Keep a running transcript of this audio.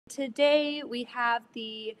Today we have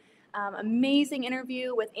the amazing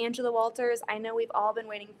interview with Angela Walters. I know we've all been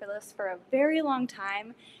waiting for this for a very long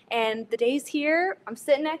time, and the day's here. I'm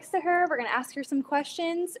sitting next to her. We're going to ask her some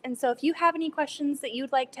questions, and so if you have any questions that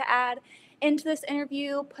you'd like to add into this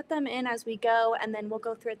interview, put them in as we go, and then we'll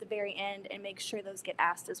go through at the very end and make sure those get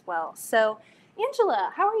asked as well. So,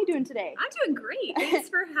 Angela, how are you doing today? I'm doing great. Thanks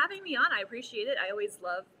for having me on. I appreciate it. I always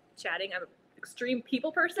love chatting. I'm an extreme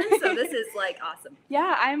people person, so this is like awesome.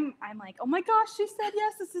 Yeah, I'm like, oh my gosh, she said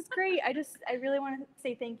yes. This is great. I really want to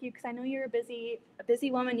say thank you because I know you're a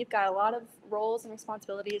busy woman. You've got a lot of roles and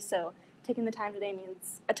responsibilities, so taking the time today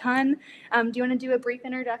means a ton. Do you want to do a brief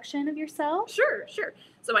introduction of yourself? Sure.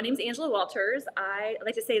 So my name's Angela Walters. I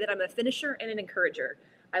like to say that I'm a finisher and an encourager.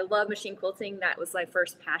 I love machine quilting. That was my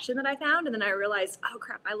first passion that I found. And then I realized, oh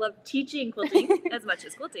crap, I love teaching quilting as much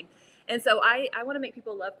as quilting. And so I want to make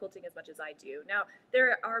people love quilting as much as I do. Now,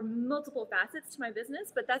 there are multiple facets to my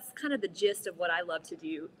business, but that's kind of the gist of what I love to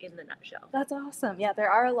do in the nutshell. That's awesome. Yeah, there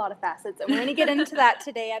are a lot of facets. And we're going to get into that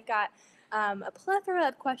today. I've got a plethora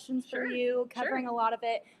of questions for you, covering a lot of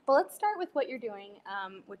it. But let's start with what you're doing,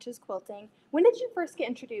 which is quilting. When did you first get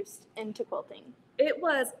introduced into quilting?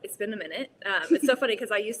 It's been a minute. It's so funny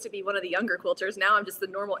because I used to be one of the younger quilters. Now I'm just the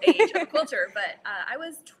normal age of a quilter. But I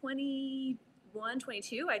was 21,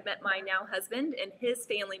 22. I met my now husband, and his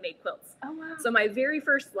family made quilts. Oh, wow. So my very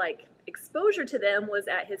first exposure to them was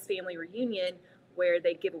at his family reunion, where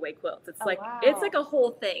they give away quilts. It's it's like a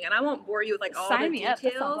whole thing, and I won't bore you with all the details.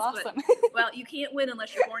 That sounds awesome. But, well, you can't win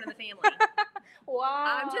unless you're born in the family.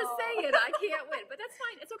 Wow. I'm just saying, I can't win, but that's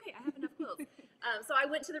fine. It's okay. I have enough quilts. So I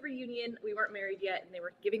went to the reunion. We weren't married yet, and they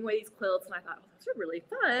were giving away these quilts, and I thought, those are really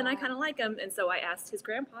fun. I kind of like them, and so I asked his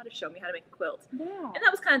grandpa to show me how to make a quilt. Wow. And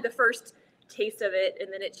that was kind of the first taste of it,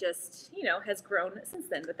 and then it just has grown since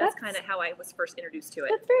then. But that's kind of how I was first introduced to it.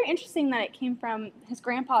 That's very interesting that it came from his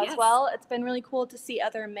grandpa as well. It's been really cool to see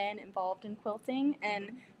other men involved in quilting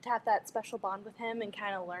and to have that special bond with him and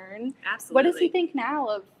kind of learn. Absolutely. What does he think now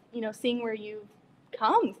of seeing where you've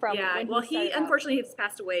come from? Yeah, well, he unfortunately has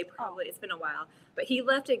passed away. Probably it's been a while, but he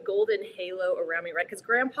left a golden halo around me, right? Because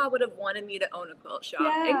Grandpa would have wanted me to own a quilt shop,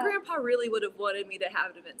 and Grandpa really would have wanted me to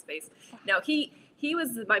have an event space. Now he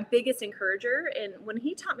was my biggest encourager, and when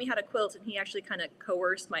he taught me how to quilt, and he actually kind of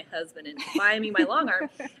coerced my husband into buying me my long arm,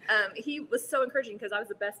 he was so encouraging because I was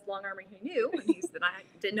the best long armer he knew, and I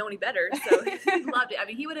didn't know any better, so he loved it. I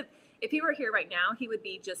mean, he would have, if he were here right now, he would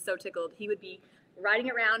be just so tickled. He would be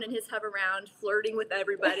riding around in his hover round, flirting with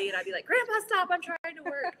everybody, and I'd be like, Grandpa, stop, I'm trying to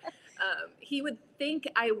work. He would think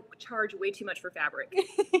I charge way too much for fabric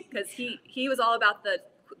because he was all about the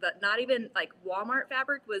not even Walmart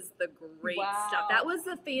fabric was the great stuff. That was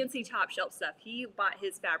the fancy top shelf stuff. He bought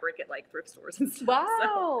his fabric at thrift stores and stuff. Wow.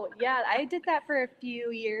 So. Yeah, I did that for a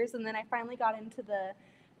few years, and then I finally got into the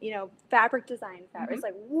fabric design fabric. It's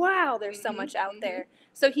like, wow, there's so much out there.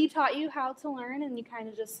 So he taught you how to learn, and you kind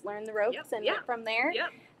of just learn the ropes and went from there.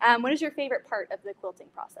 Yep. What is your favorite part of the quilting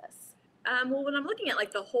process? Well, when I'm looking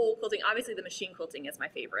at the whole quilting, obviously the machine quilting is my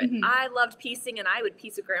favorite. I loved piecing, and I would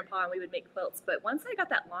piece with Grandpa, and we would make quilts. But once I got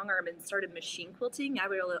that long arm and started machine quilting, I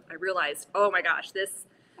realized, oh my gosh, this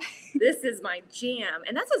is my jam.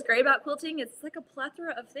 And that's what's great about quilting. It's like a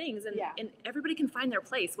plethora of things, and everybody can find their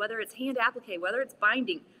place, whether it's hand applique, whether it's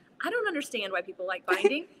binding. I don't understand why people like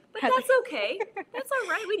binding, but that's okay. That's all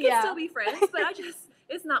right. We can still be friends, but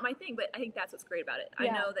it's not my thing. But I think that's what's great about it. I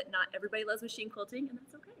know that not everybody loves machine quilting, and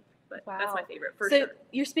that's okay. But that's my favorite, for sure. So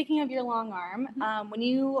you're speaking of your long arm. When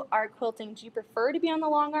you are quilting, do you prefer to be on the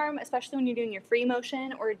long arm, especially when you're doing your free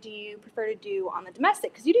motion, or do you prefer to do on the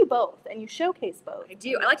domestic? Because you do both, and you showcase both. I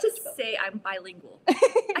do. I like to say I'm bilingual.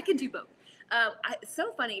 I can do both. It's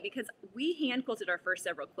so funny because we hand quilted our first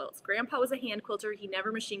several quilts. Grandpa was a hand quilter. He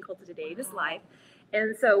never machine quilted a day in his life.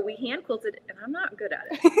 And so we hand quilted, and I'm not good at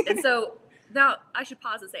it. And so now I should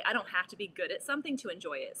pause and say I don't have to be good at something to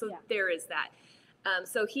enjoy it. So there is that.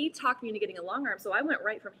 So he talked me into getting a long arm. So I went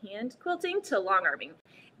right from hand quilting to long arming,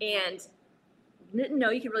 and didn't know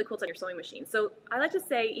you can really quilt on your sewing machine. So I like to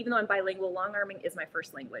say, even though I'm bilingual, long arming is my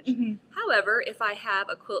first language. However, if I have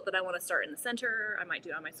a quilt that I want to start in the center, I might do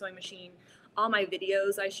it on my sewing machine. All my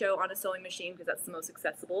videos I show on a sewing machine because that's the most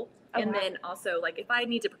accessible. And then also, if I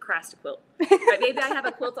need to procrastinate a quilt, maybe I have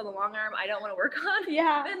a quilt on the long arm I don't want to work on.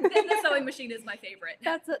 Then the sewing machine is my favorite.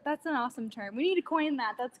 That's an awesome term. We need to coin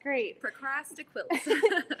that. That's great. Procrastinate quilts.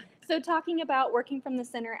 So talking about working from the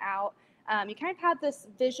center out, you kind of had this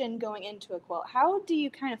vision going into a quilt. How do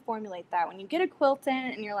you kind of formulate that when you get a quilt in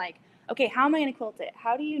and you're like, okay, how am I going to quilt it?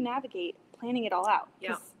 How do you navigate planning it all out?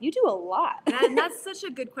 Yeah. You do a lot. And that's such a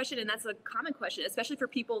good question, and that's a common question, especially for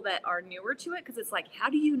people that are newer to it, because it's like, how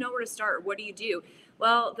do you know where to start? What do you do?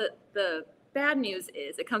 Well, the bad news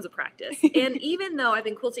is it comes with practice. And even though I've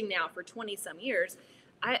been quilting now for 20 some years,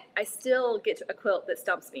 I still get to a quilt that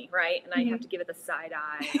stumps me, right? And I have to give it the side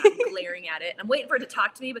eye, and I'm glaring at it, and I'm waiting for it to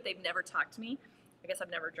talk to me, but they've never talked to me. I guess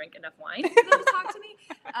I've never drank enough wine for them to talk to me.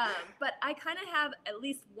 But I kind of have at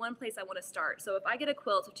least one place I want to start. So if I get a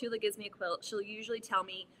quilt, if Tula gives me a quilt, she'll usually tell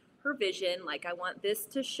me her vision. Like, I want this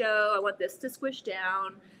to show, I want this to squish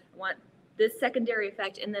down, I want this secondary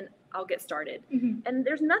effect, and then I'll get started. And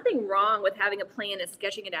there's nothing wrong with having a plan and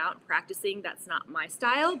sketching it out and practicing. That's not my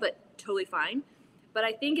style, but totally fine. But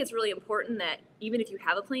I think it's really important that even if you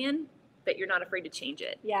have a plan, that you're not afraid to change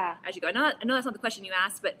it as you go. I know that's not the question you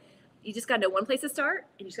asked, but you just got to know one place to start,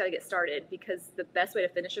 and you just got to get started, because the best way to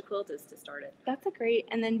finish a quilt is to start it. That's a great,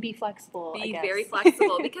 and then be flexible. Be very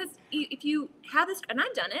flexible, because if you have this, and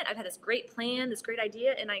I've done it, I've had this great plan, this great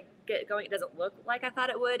idea, and I get going, it doesn't look like I thought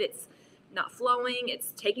it would. It's not flowing,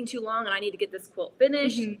 it's taking too long, and I need to get this quilt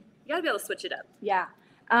finished. You got to be able to switch it up. Yeah.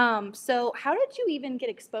 So how did you even get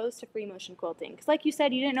exposed to free motion quilting? Because like you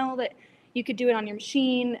said, you didn't know that you could do it on your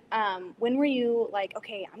machine. When were you like,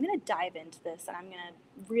 okay, I'm going to dive into this and I'm going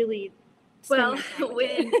to really Well,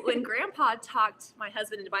 when Grandpa talked my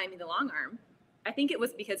husband into buying me the long arm, I think it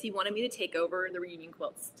was because he wanted me to take over the reunion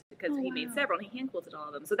quilts, because he made several and he hand quilted all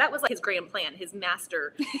of them. So that was like his grand plan, his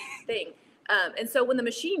master thing. And so when the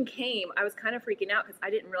machine came, I was kind of freaking out, because I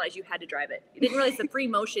didn't realize you had to drive it. You didn't realize the free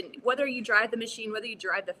motion, whether you drive the machine, whether you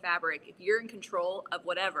drive the fabric, if you're in control of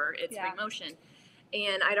whatever, it's free motion.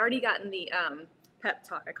 And I'd already gotten the pep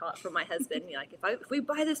talk, I call it, from my husband. Like, if we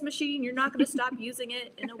buy this machine, you're not going to stop using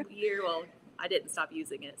it in a year. Well, I didn't stop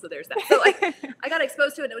using it, so there's that. So I got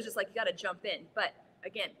exposed to it, and it was just like, you got to jump in. But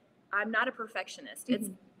again, I'm not a perfectionist.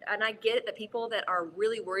 And I get it that people that are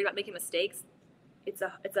really worried about making mistakes, it's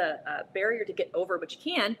a barrier to get over, but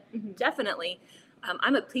you can definitely.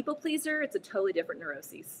 I'm a people pleaser. It's a totally different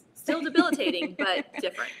neuroses. Still debilitating, but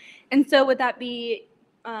different. And so would that be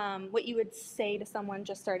what you would say to someone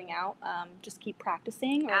just starting out? Just keep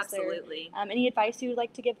practicing? Or Absolutely. Is there, any advice you would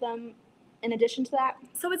like to give them in addition to that?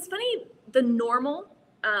 So it's funny, the normal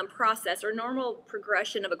process or normal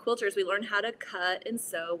progression of a quilter is we learn how to cut and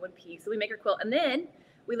sew one piece. So we make our quilt, and then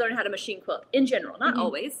we learn how to machine quilt in general. Not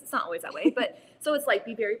always. It's not always that way. But so it's like,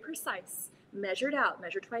 be very precise. Measure it out,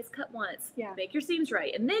 measure twice, cut once, make your seams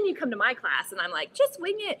right. And then you come to my class and I'm like, just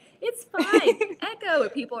wing it. It's fine. Echo.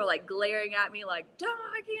 And people are like glaring at me like, no,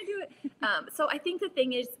 I can't do it. So I think the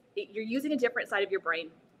thing is, you're using a different side of your brain.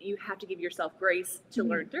 You have to give yourself grace to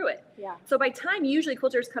learn through it. So by time usually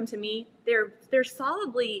quilters come to me, they're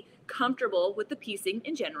solidly comfortable with the piecing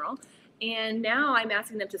in general. And now I'm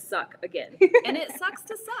asking them to suck again. And it sucks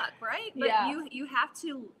to suck, right? But you have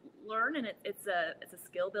to learn, and it's a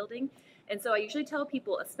skill building. And so I usually tell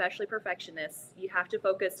people, especially perfectionists, you have to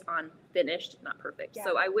focus on finished, not perfect.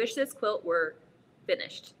 So I wish this quilt were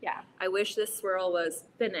finished. I wish this swirl was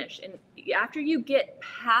finished. And after you get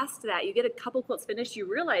past that, you get a couple quilts finished, you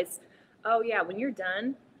realize, oh yeah, when you're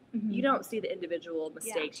done, you don't see the individual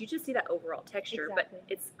mistakes. You just see that overall texture. But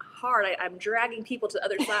it's hard. I'm dragging people to the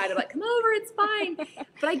other side. I'm like, come over, it's fine.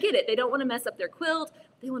 But I get it. They don't want to mess up their quilt.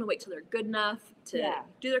 They want to wait till they're good enough to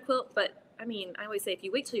do their quilt. But I mean, I always say, if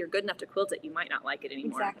you wait till you're good enough to quilt it, you might not like it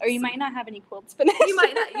anymore. Exactly. Or you might not have any quilts finished. You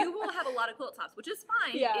might not. You will have a lot of quilt tops, which is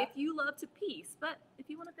fine if you love to piece. But if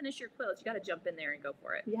you want to finish your quilt, you got to jump in there and go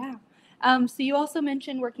for it. So you also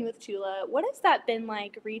mentioned working with Tula. What has that been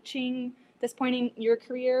like, reaching this point in your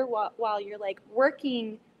career while you're like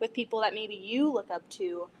working with people that maybe you look up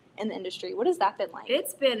to in the industry? What has that been like?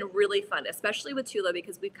 It's been really fun, especially with Tula,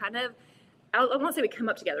 because we kind of, I won't say we come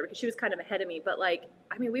up together because she was kind of ahead of me, but like,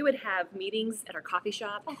 I mean, we would have meetings at our coffee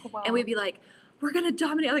shop and we'd be like, we're going to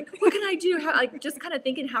dominate. Like, what can I do? How, like, just kind of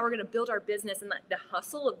thinking how we're going to build our business and the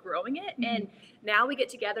hustle of growing it. And now we get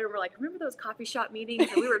together and we're like, remember those coffee shop meetings?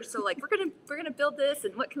 And we were so like, we're going to build this,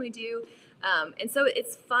 and what can we do? And so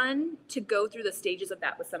it's fun to go through the stages of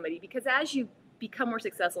that with somebody, because as you become more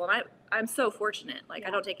successful, and I'm so fortunate, like I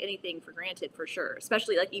don't take anything for granted, for sure,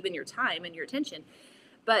 especially like even your time and your attention.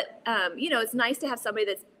 But, you know, it's nice to have somebody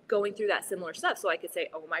that's going through that similar stuff. So I could say,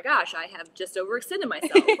 oh my gosh, I have just overextended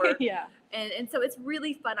myself. Or, and so it's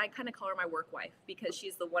really fun. I kind of call her my work wife, because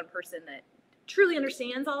she's the one person that truly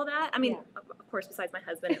understands all of that. I mean, of course, besides my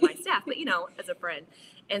husband and my staff, but, you know, as a friend.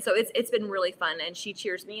 And so it's been really fun. And she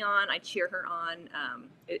cheers me on. I cheer her on.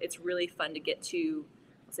 It's really fun to get to,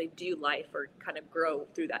 say, do life or kind of grow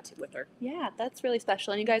through that with her. Yeah, that's really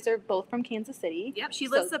special. And you guys are both from Kansas City. Yep, she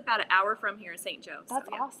lives about an hour from here in St. Joe. That's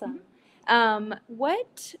awesome.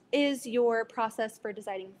 What is your process for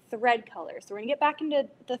deciding thread colors? So we're gonna get back into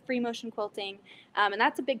the free motion quilting, and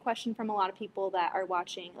that's a big question from a lot of people that are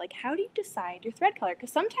watching. Like, how do you decide your thread color?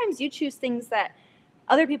 Because sometimes you choose things that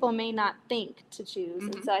other people may not think to choose,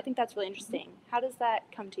 and so I think that's really interesting. How does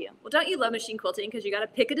that come to you? Well, don't you love machine quilting? Because you got to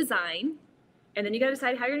pick a design, and then you got to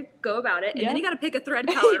decide how you're going to go about it, and then you got to pick a thread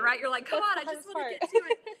color, right? You're like, come on, I just want to get to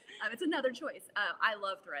it. It's another choice. I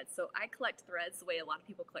love threads, so I collect threads the way a lot of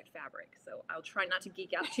people collect fabric. So I'll try not to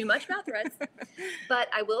geek out too much about threads, but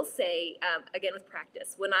I will say, again, with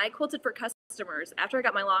practice, when I quilted for customers, after I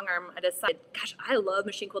got my long arm, I decided, gosh, I love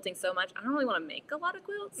machine quilting so much. I don't really want to make a lot of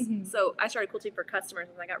quilts. So I started quilting for customers,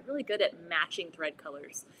 and I got really good at matching thread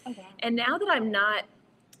colors. Okay. And now that I'm not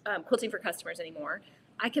quilting for customers anymore,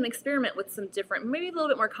 I can experiment with some different, maybe a little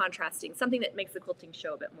bit more contrasting, something that makes the quilting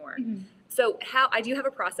show a bit more. So I do have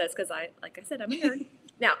a process because like I said, I'm a nerd.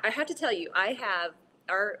 Now, I have to tell you, I have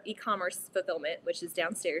our e-commerce fulfillment, which is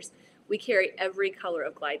downstairs. We carry every color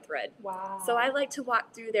of glide thread. Wow. So I like to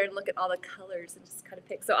walk through there and look at all the colors and just kind of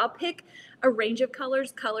pick. So I'll pick a range of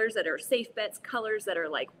colors that are safe bets, colors that are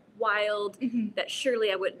like wild, that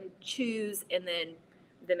surely I wouldn't choose, and then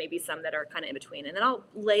maybe some that are kind of in between. And then I'll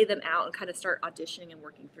lay them out and kind of start auditioning and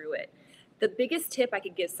working through it. The biggest tip I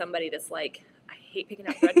could give somebody that's like, I hate picking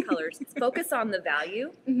out thread colors, is focus on the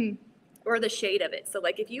value or the shade of it. So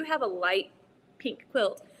like if you have a light pink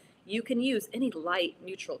quilt, you can use any light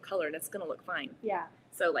neutral color and it's going to look fine. Yeah.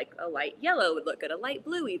 So like a light yellow would look good, a light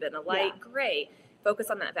blue even, a light gray. Focus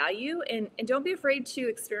on that value and don't be afraid to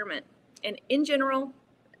experiment. And in general,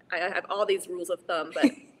 I have all these rules of thumb,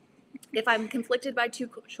 but if I'm conflicted by two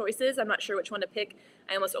choices, I'm not sure which one to pick,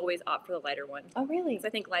 I almost always opt for the lighter one. Oh, really? Because I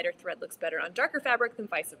think lighter thread looks better on darker fabric than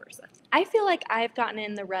vice versa. I feel like I've gotten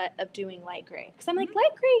in the rut of doing light gray. Because I'm like,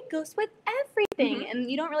 light gray goes with everything.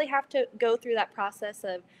 And you don't really have to go through that process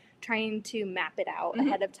of trying to map it out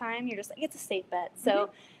ahead of time. You're just like, it's a safe bet.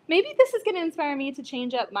 So maybe this is going to inspire me to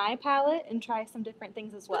change up my palette and try some different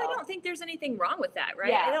things as well. But I don't think there's anything wrong with that,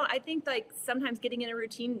 right? Yeah. I think like sometimes getting in a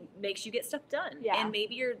routine makes you get stuff done. Yeah. And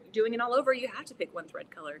maybe you're doing it all over. You have to pick one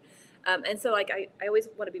thread color. And so like I always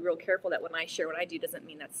want to be real careful that when I share what I do doesn't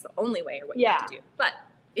mean that's the only way or what you have to do. But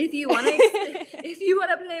if you want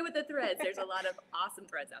to play with the threads, there's a lot of awesome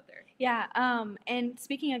threads out there. Yeah. And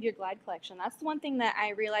speaking of your glide collection, that's the one thing that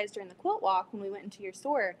I realized during the quilt walk when we went into your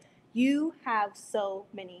store. You have so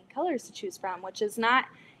many colors to choose from, which is not,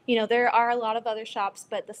 there are a lot of other shops,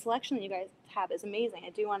 but the selection that you guys have is amazing. I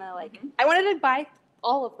do want to I wanted to buy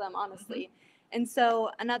all of them, honestly. And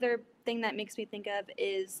so another thing that makes me think of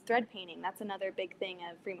is thread painting. That's another big thing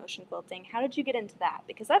of free motion quilting. How did you get into that?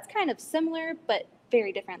 Because that's kind of similar, but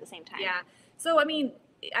very different at the same time. Yeah. So, I mean,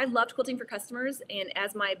 I loved quilting for customers, and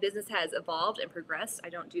as my business has evolved and progressed, I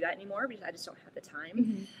don't do that anymore because I just don't have the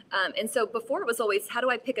time. And so before it was always, how do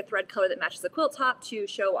I pick a thread color that matches the quilt top to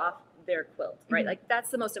show off their quilt, right? Like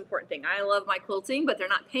that's the most important thing. I love my quilting, but they're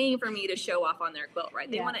not paying for me to show off on their quilt, right?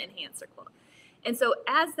 They want to enhance their quilt. And so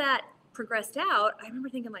as that progressed out, I remember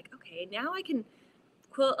thinking like, okay, now I can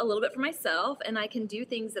quilt a little bit for myself and I can do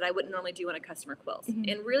things that I wouldn't normally do on a customer quilt.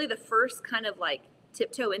 And really the first kind of like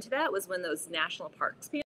tiptoe into that was when those national parks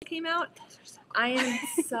came out. I am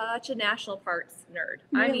such a national parks nerd.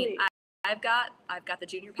 Really? I mean, I've got the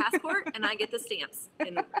junior passport and I get the stamps,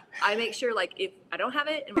 and I make sure like if I don't have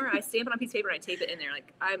it, and I stamp it on a piece of paper and I tape it in there.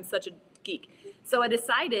 Like I'm such a geek. So I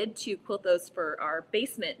decided to quilt those for our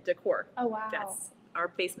basement decor. Oh wow. Our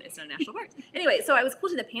basement is in a national park. Anyway, so I was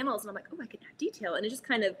quilting the panels and I'm like, oh, I can add detail. And it just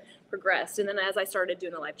kind of progressed. And then as I started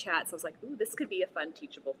doing the live chats, I was like, ooh, this could be a fun,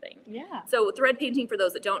 teachable thing. Yeah. So thread painting, for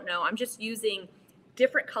those that don't know, I'm just using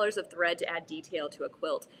different colors of thread to add detail to a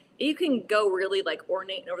quilt. You can go really like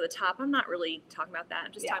ornate and over the top. I'm not really talking about that.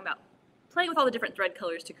 I'm just talking about playing with all the different thread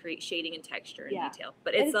colors to create shading and texture and detail.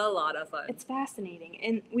 But it's a lot of fun. It's fascinating.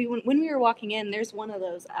 And when we were walking in, there's one of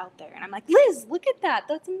those out there. And I'm like, Liz, look at that.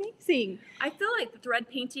 That's amazing. I feel like the thread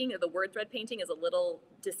painting, or the word thread painting, is a little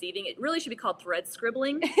deceiving. It really should be called thread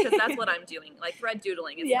scribbling, because that's what I'm doing. Like thread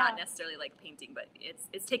doodling is not necessarily like painting, but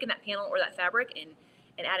it's taking that panel or that fabric and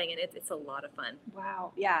adding it. It's a lot of fun.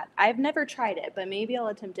 Wow. Yeah. I've never tried it, but maybe I'll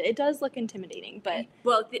attempt it. It does look intimidating, but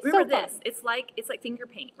remember this. It's like finger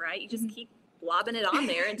paint, right? You just keep blobbing it on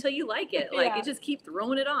there until you like it. Like you just keep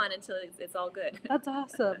throwing it on until it's all good. That's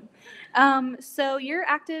awesome. So you're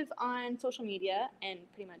active on social media and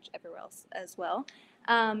pretty much everywhere else as well.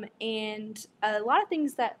 And a lot of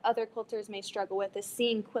things that other quilters may struggle with is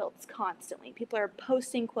seeing quilts constantly. People are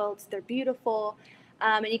posting quilts. They're beautiful.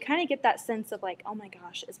 And you kind of get that sense of like, oh my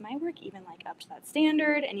gosh, is my work even like up to that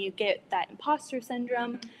standard? And you get that imposter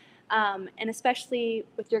syndrome. And especially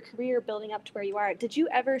with your career building up to where you are, did you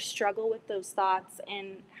ever struggle with those thoughts,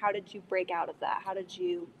 and how did you break out of that? How did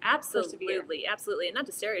you persevere? Absolutely. And not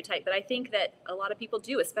to stereotype, but I think that a lot of people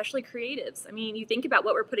do, especially creatives. I mean, you think about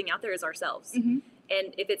what we're putting out there as ourselves. Mm-hmm.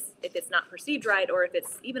 And if it's not perceived right, or if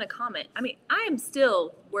it's even a comment, I mean, I am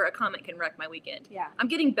still where a comment can wreck my weekend. Yeah. I'm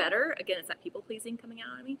getting better. Again, it's that people pleasing coming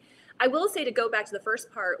out of me. I will say, to go back to the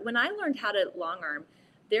first part, when I learned how to long arm,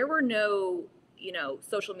 there were no,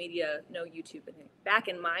 social media, no YouTube. Back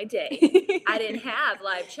in my day, I didn't have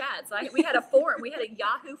live chats. We had a forum. We had a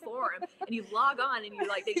Yahoo forum, and you log on and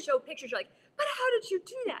they show pictures. You're like, but how did you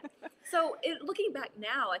do that? So looking back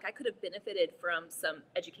now, I could have benefited from some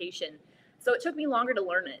education. So it took me longer to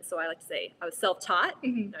learn it. So I like to say I was self-taught.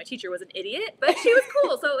 Mm-hmm. My teacher was an idiot, but she was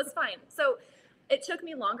cool, so it was fine. So it took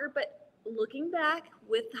me longer, but looking back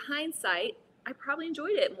with hindsight, I probably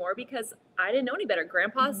enjoyed it more because I didn't know any better.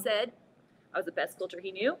 Grandpa said I was the best quilter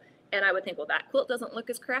he knew. And I would think, well, that quilt doesn't look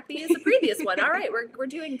as crappy as the previous one. All right, we're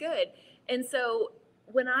doing good. And so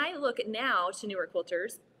when I look now to newer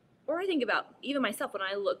quilters, or I think about even myself, when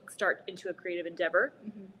I start into a creative endeavor,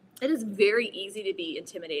 it is very easy to be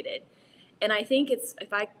intimidated. And I think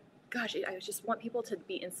I just want people to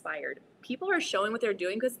be inspired. People are showing what they're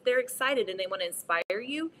doing because they're excited and they want to inspire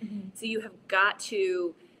you. Mm-hmm. So you have got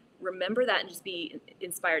to remember that and just be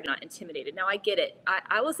inspired, not intimidated. Now, I get it.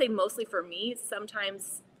 I will say mostly for me,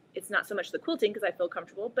 sometimes it's not so much the quilting because I feel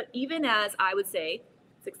comfortable, but even as I would say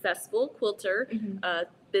successful quilter,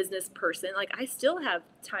 business person, I still have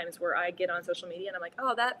times where I get on social media and I'm like,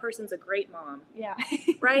 oh, that person's a great mom. Yeah.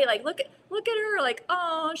 Right? Look at her,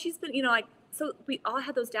 oh, she's been, so we all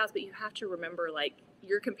have those doubts, but you have to remember,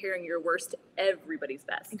 you're comparing your worst to everybody's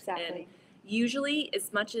best. Exactly. And usually,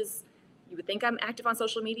 as much as you would think I'm active on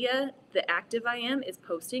social media, the active I am is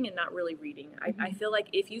posting and not really reading. I feel like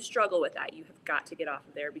if you struggle with that, you have got to get off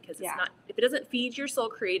of there because if it doesn't feed your soul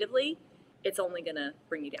creatively, it's only going to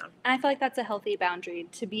bring you down. And I feel like that's a healthy boundary,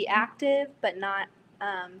 to be active but not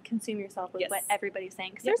consume yourself with what everybody's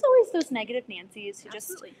saying. Because there's always those negative Nancys who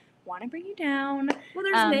just want to bring you down. Well,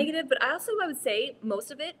 there's negative, but I would say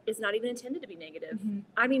most of it is not even intended to be negative. Mm-hmm.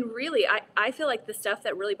 I mean, really, I feel like the stuff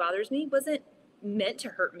that really bothers me wasn't meant to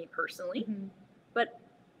hurt me personally, but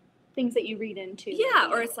things that you read into. Yeah,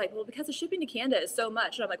 or it's like, well, because the shipping to Canada is so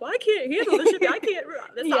much, and I'm like, well, I can't handle the shipping. I can't.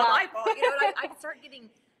 That's not my fault. And I start getting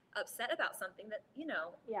upset about something that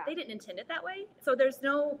they didn't intend it that way. So there's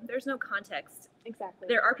no context. Exactly.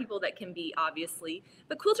 There are people that can be, obviously,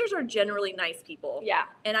 but quilters are generally nice people. Yeah.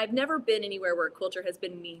 And I've never been anywhere where a quilter has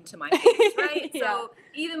been mean to my face, right? So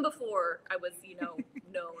even before I was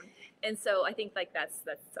known. And so I think that's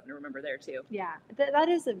something to remember there too. Yeah, that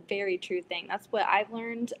is a very true thing. That's what I've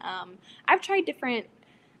learned. I've tried different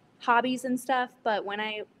hobbies and stuff, but when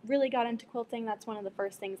I really got into quilting, that's one of the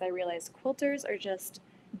first things I realized. Quilters are just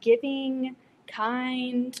giving,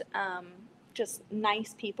 kind, just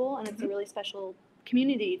nice people, and it's a really special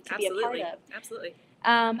community to be a part of. Absolutely.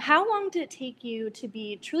 How long did it take you to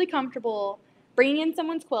be truly comfortable bringing in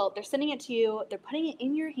someone's quilt? They're sending it to you. They're putting it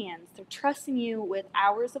in your hands. They're trusting you with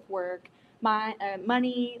hours of work,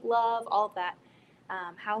 money, love, all of that.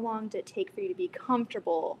 How long did it take for you to be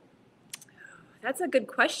comfortable? That's a good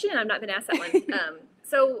question. I've not been asked that one.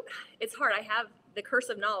 So it's hard. I have the curse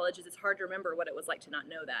of knowledge is it's hard to remember what it was like to not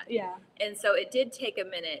know that. Yeah. And so it did take a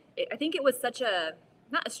minute. I think it was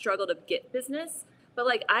not a struggle to get business, but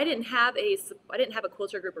I didn't have a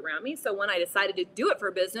quilter group around me. So when I decided to do it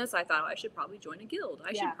for business, I thought I should probably join a guild.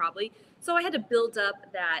 So I had to build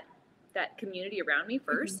up that community around me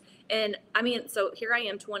first. And I mean, so here I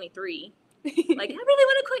am 23, I really want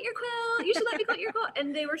to quilt your quilt. You should let me quilt your quilt.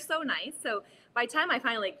 And they were so nice. So by the time I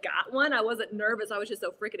finally got one, I wasn't nervous. I was just so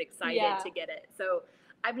freaking excited to get it. So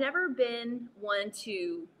I've never been one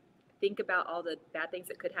to think about all the bad things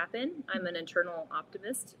that could happen. I'm an internal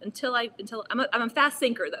optimist until I'm a fast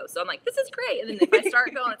thinker though. So I'm like, this is great. And then if I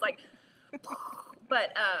start going, it's like,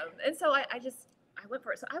 but, and so I went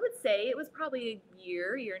for it. So I would say it was probably a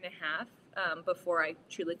year and a half before I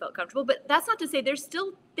truly felt comfortable. But that's not to say there's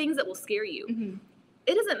still things that will scare you. Mm-hmm.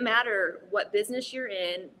 It doesn't matter what business you're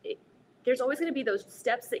in. There's always going to be those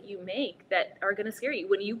steps that you make that are going to scare you.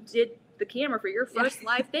 When you did the camera for your first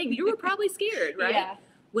live thing, you were probably scared, right? Yeah.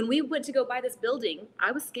 When we went to go buy this building,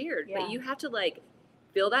 I was scared. Yeah. But you have to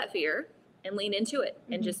feel that fear and lean into it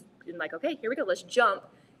and just okay, here we go. Let's jump.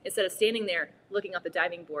 instead of standing there looking at the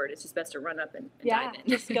diving board, it's just best to run up and dive in.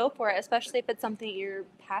 Just go for it, especially if it's something you're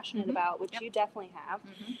passionate about, which Yep. you definitely have.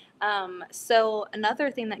 So another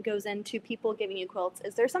thing that goes into people giving you quilts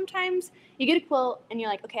is there sometimes you get a quilt and you're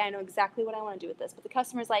like, okay, I know exactly what I want to do with this, but the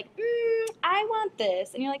customer's like, I want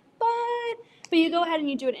this, and you're like, but you go ahead and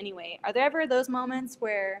you do it anyway. Are there ever those moments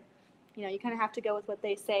where, you know, you kind of have to go with what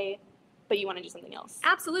they say, but you want to do something else?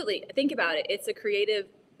 Absolutely. Think about it. It's a creative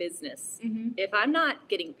business. If I'm not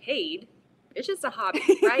getting paid, it's just a hobby,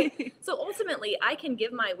 right? So ultimately, I can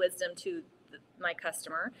give my wisdom to my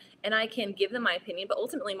customer and I can give them my opinion, but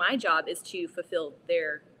ultimately my job is to fulfill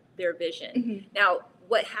their vision. Now,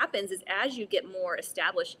 what happens is as you get more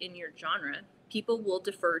established in your genre, people will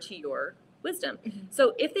defer to your wisdom.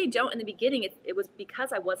 So if they don't in the beginning, it was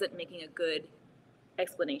because I wasn't making a good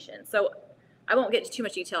explanation. So I won't get into too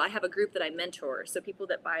much detail. I have a group that I mentor. So people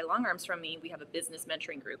that buy long arms from me, we have a business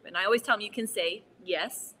mentoring group. And I always tell them you can say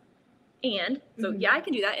yes, and so yeah, I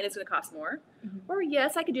can do that and it's going to cost more. Or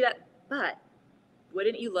yes, I can do that, but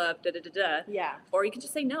wouldn't you love da da da da? Yeah. Or you can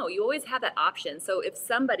just say no. You always have that option. So if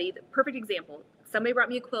somebody, the perfect example, somebody brought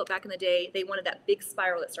me a quilt back in the day, they wanted that big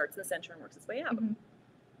spiral that starts in the center and works its way out.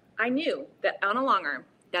 I knew that on a long arm,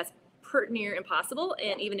 that's pretty near impossible.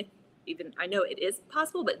 And even I know it is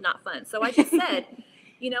possible, but not fun. So I just said,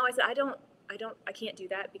 I said, I can't do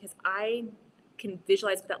that because I can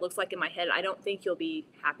visualize what that looks like in my head. I don't think you'll be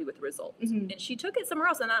happy with the result. And she took it somewhere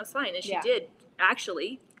else and that was fine. And she did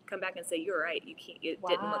actually come back and say, you're right. You can't, it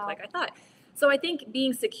didn't look like I thought. So I think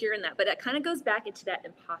being secure in that, but that kind of goes back into that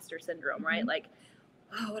imposter syndrome, right? Like,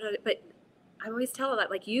 oh, but I always tell her that,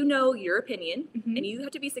 like, your opinion and you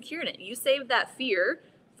have to be secure in it. You save that fear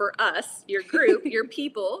for us, your group, your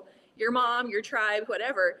people, your mom, your tribe,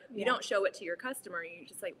 whatever. You don't show it to your customer. You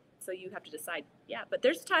just like, so you have to decide. Yeah. But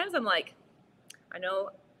there's times I'm like, I know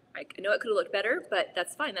it could have looked better, but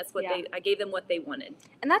that's fine. That's what I gave them what they wanted.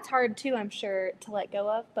 And that's hard too, I'm sure, to let go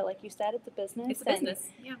of. But like you said, it's a business. It's a business.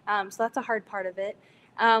 So that's a hard part of it.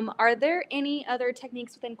 Are there any other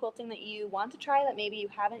techniques within quilting that you want to try that maybe you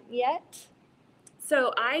haven't yet?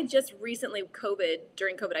 So I just recently,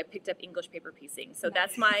 during COVID, I picked up English paper piecing. So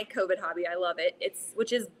that's my COVID hobby. I love it.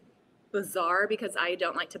 Which is bizarre because I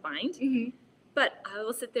don't like to bind. But I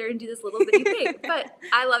will sit there and do this little bitty pig. But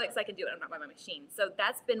I love it because I can do it. I'm not by my machine. So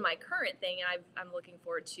that's been my current thing, and I'm looking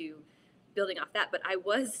forward to building off that. But I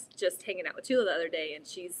was just hanging out with Tula the other day, and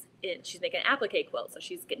she's making an applique quilt, so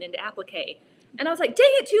she's getting into applique. And I was like, dang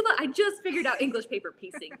it, Tula, I just figured out English paper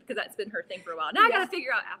piecing because that's been her thing for a while. Now I got to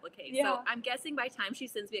figure out applique. So I'm guessing by the time she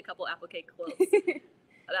sends me a couple applique quilts,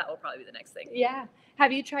 that will probably be the next thing. Yeah.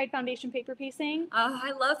 Have you tried foundation paper piecing?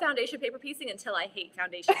 I love foundation paper piecing until I hate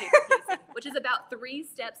foundation paper piecing, which is about 3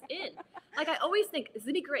 steps in. Like, I always think, this is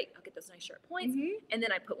going to be great. I'll get those nice sharp points. And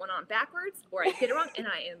then I put one on backwards or I get it wrong and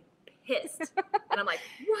I am pissed. And I'm like,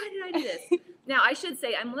 why did I do this? Now, I should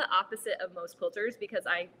say I'm the opposite of most quilters because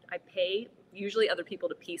I pay usually other people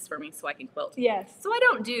to piece for me so I can quilt. Yes. So I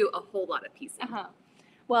don't do a whole lot of piecing.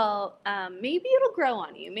 Well, maybe it'll grow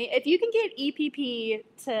on you. If you can get EPP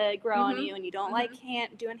to grow on you and you don't like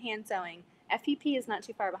doing hand sewing, FPP is not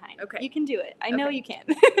too far behind. Okay. You can do it. I know you can.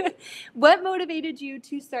 What motivated you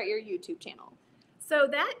to start your YouTube channel? So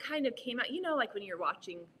that kind of came out, like when you're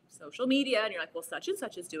watching social media and you're like, well, such and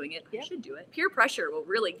such is doing it. I should do it. Peer pressure will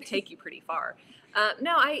really take you pretty far.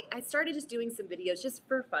 No, I started just doing some videos just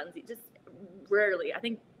for fun. Just rarely. I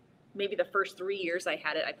think maybe the first 3 years I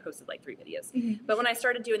had it, I posted like 3 videos. But when I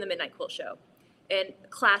started doing the Midnight Quilt Show and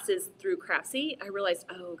classes through Craftsy, I realized,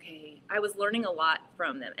 I was learning a lot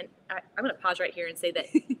from them. And I'm going to pause right here and say that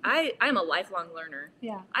I'm a lifelong learner.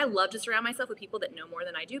 Yeah. I love to surround myself with people that know more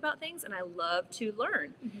than I do about things, and I love to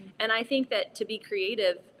learn. And I think that to be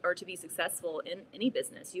creative or to be successful in any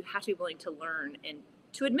business, you have to be willing to learn and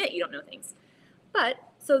to admit you don't know things. But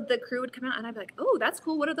so the crew would come out and I'd be like, oh, that's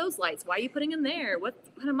cool. What are those lights? Why are you putting them there? What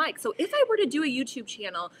kind of mic? So if I were to do a YouTube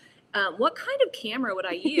channel, what kind of camera would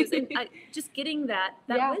I use? And just getting that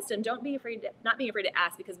wisdom. Not being afraid to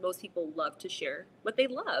ask, because most people love to share what they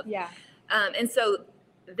love. Yeah. And so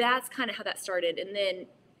that's kind of how that started. And then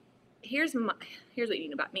here's what you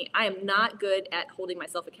need about me. I am not good at holding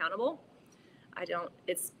myself accountable.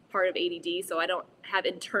 It's part of ADD, so I don't have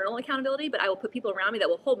internal accountability, but I will put people around me that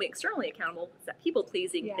will hold me externally accountable. It's that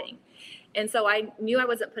people-pleasing thing. And so I knew I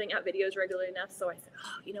wasn't putting out videos regularly enough, so I said,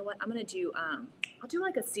 you know what, I'm going to do, I'll do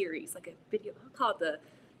like a series, like a video, I'll call it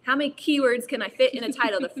how many keywords can I fit in a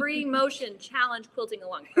title? The Free Motion Challenge Quilting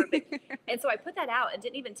Along. Perfect. And so I put that out and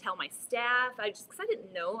didn't even tell my staff. Because I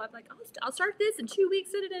didn't know. I'm like, I'll start this in 2 weeks.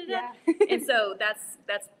 And so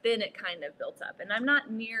that's then it kind of built up. And I'm not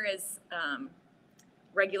near as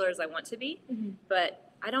regular as I want to be,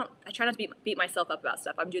 but I try not to beat myself up about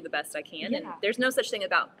stuff. I'm doing the best I can. Yeah. And there's no such thing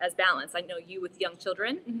as balance. I know you with young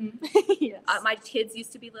children. Mm-hmm. Yes. My kids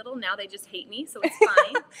used to be little. Now they just hate me. So it's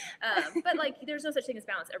fine. But like, there's no such thing as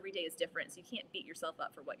balance. Every day is different. So you can't beat yourself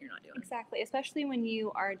up for what you're not doing. Exactly. Especially when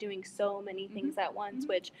you are doing so many things at once, Mm-hmm.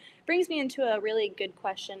 which brings me into a really good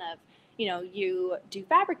question of, you know, you do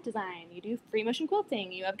fabric design, you do free motion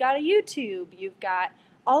quilting, you have got a YouTube, you've got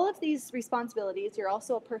all of these responsibilities. You're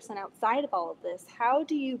also a person outside of all of this. How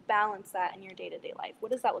do you balance that in your day-to-day life?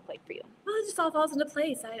 What does that look like for you? Well, it just all falls into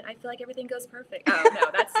place. I feel like everything goes perfect. Oh,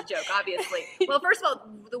 no, that's a joke, obviously. Well, first of all,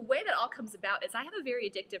 the way that all comes about is I have a very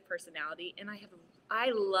addictive personality, and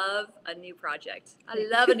I love a new project. I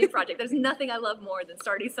love a new project. There's nothing I love more than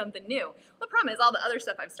starting something new. The problem is all the other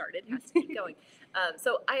stuff I've started has to keep going.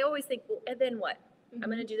 So I always think, well, and then what? I'm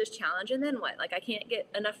going to do this challenge, and then what? Like, I can't get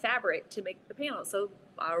enough fabric to make the panel, so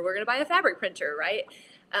we're going to buy a fabric printer, right?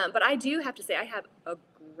 But I do have to say I have a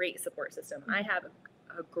great support system. I have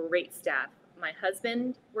a great staff. My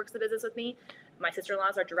husband works the business with me. My sister-in-law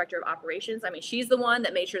is our director of operations. I mean, she's the one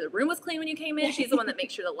that made sure the room was clean when you came in. She's the one that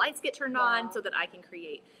makes sure the lights get turned on so that I can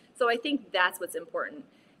create. So I think that's what's important.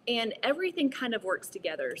 And everything kind of works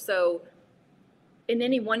together. So in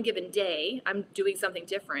any one given day, I'm doing something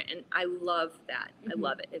different, and I love that. I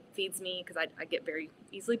love it. It feeds me because I get very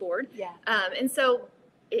easily bored. Yeah. And so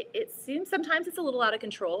it seems sometimes it's a little out of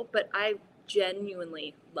control, but I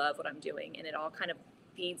genuinely love what I'm doing, and it all kind of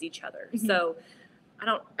feeds each other. So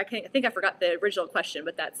I think I forgot the original question,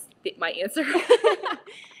 but that's my answer.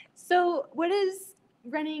 So what is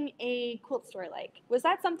running a quilt store like? Was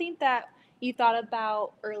that something that you thought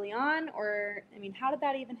about early on, or I mean, how did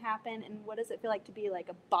that even happen, and what does it feel like to be like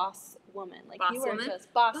a boss woman? Like Boss you are woman?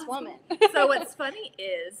 just boss woman. So what's funny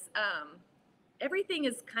is everything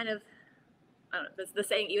is kind of, I don't know, the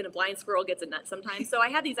saying, even a blind squirrel gets a nut sometimes. So I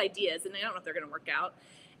had these ideas, and I don't know if they're going to work out.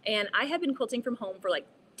 And I had been quilting from home for like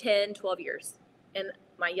 10, 12 years. And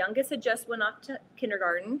my youngest had just went off to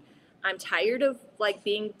kindergarten. I'm tired of like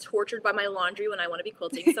being tortured by my laundry when I want to be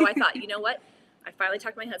quilting. So I thought, you know what? I finally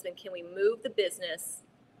talked to my husband, can we move the business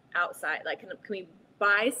outside? Like, can we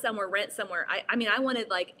buy somewhere, rent somewhere? I mean, I wanted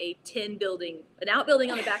like a an outbuilding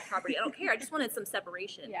on the back property. I don't care. I just wanted some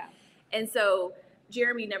separation. Yeah. And so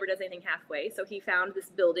Jeremy never does anything halfway. So he found this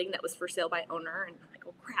building that was for sale by owner. And I'm like,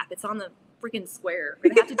 oh crap, it's on the freaking square. We're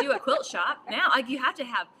gonna have to do a quilt shop now. Like, you have to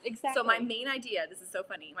have. Exactly. So my main idea, this is so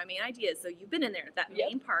funny. My main idea is, so you've been in there, that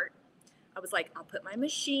main part. I was like, I'll put my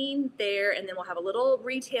machine there, and then we'll have a little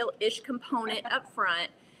retail-ish component up front.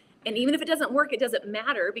 And even if it doesn't work, it doesn't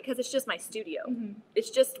matter because it's just my studio. It's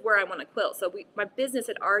just where I want to quilt. So my business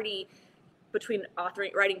had already, between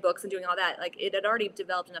authoring, writing books and doing all that, like it had already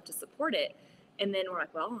developed enough to support it. And then we're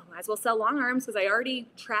like, well, I might as well sell long arms because I already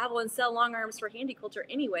travel and sell long arms for Handy Quilter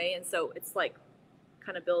anyway. And so it's like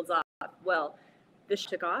kind of builds up. Well, this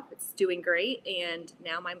took off. It's doing great. And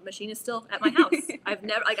now my machine is still at my house. I've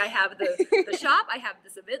never, like, I have the shop, I have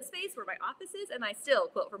this event space where my office is, and I still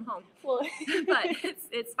quilt from home. Well, but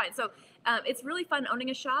it's fine. So it's really fun owning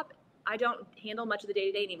a shop. I don't handle much of the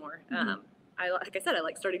day-to-day anymore. Like I said, I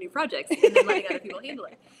like starting new projects and then letting other people handle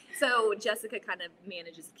it. So Jessica kind of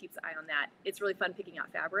keeps an eye on that. It's really fun picking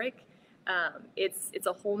out fabric. It's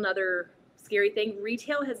a whole nother scary thing.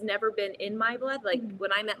 Retail has never been in my blood. Like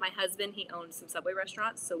when I met my husband, he owned some Subway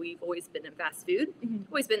restaurants. So we've always been in fast food,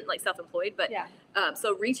 always been like self-employed, but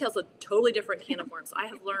so retail's a totally different can of worms. So I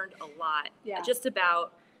have learned a lot just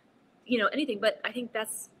about, anything. But I think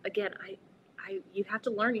that's, again, you have to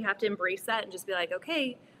learn, you have to embrace that and just be like,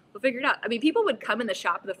 okay, we'll figure it out. I mean, people would come in the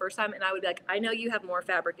shop the first time and I would be like, I know you have more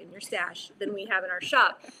fabric in your stash than we have in our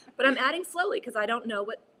shop, but I'm adding slowly because I don't know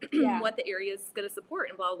what what the area is going to support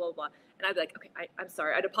and blah, blah, blah. And I'd be like, okay, I'm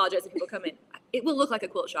sorry. I'd apologize if people come in. It will look like a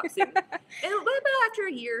quilt shop soon. But after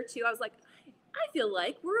a year or two, I was like, I feel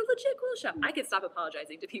like we're a legit quilt shop. I could stop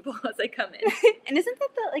apologizing to people as they come in. And isn't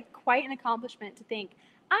that quite an accomplishment to think,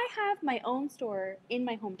 I have my own store in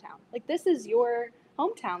my hometown. Like, this is your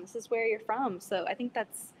hometown. This is where you're from. So I think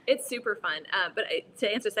it's super fun. But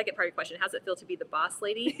to answer the second part of your question, how does it feel to be the boss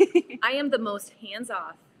lady? I am the most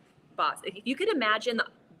hands-off boss. If you could imagine the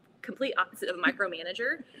complete opposite of a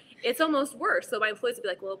micromanager, it's almost worse. So my employees would be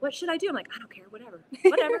like, well, what should I do? I'm like, I don't care,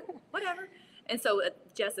 whatever. And so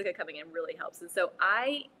Jessica coming in really helps. And so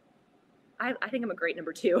I think I'm a great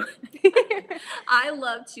number two. I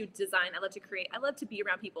love to design. I love to create. I love to be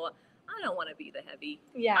around people. I don't want to be the heavy.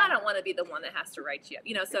 Yeah. I don't want to be the one that has to write you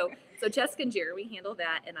up. So Jessica and Jeremy handle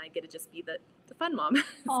that, and I get to just be the fun mom.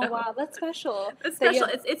 Oh, wow. That's special. It's special.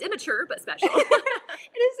 It's immature, but special.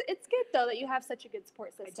 It's good, though, that you have such a good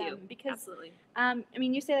support system. I do. Because, absolutely. I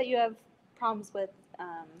mean, you say that you have problems with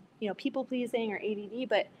people pleasing or ADD,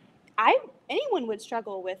 but anyone would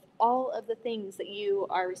struggle with all of the things that you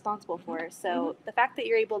are responsible for. So the fact that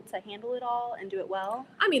you're able to handle it all and do it well.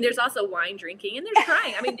 I mean, there's also wine drinking and there's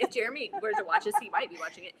crying. I mean, if Jeremy were to watch this, he might be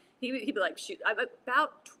watching it. He'd be like, shoot,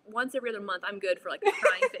 about once every other month, I'm good for like a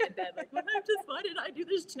crying fit in bed. Like, why did I do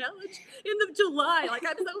this challenge in July? Like,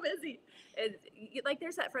 I'm so busy. And like,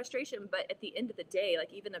 there's that frustration. But at the end of the day,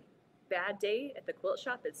 like, even a bad day at the quilt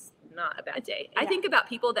shop is not a bad day. Yeah. I think about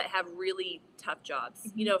people that have really tough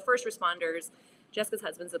jobs, first responders. Jessica's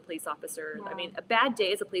husband's a police officer. Wow. I mean, a bad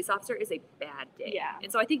day as a police officer is a bad day. Yeah.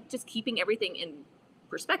 And so I think just keeping everything in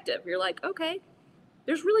perspective, you're like, okay,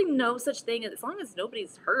 there's really no such thing as long as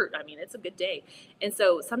nobody's hurt. I mean, it's a good day. And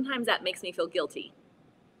so sometimes that makes me feel guilty,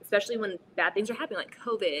 especially when bad things are happening, like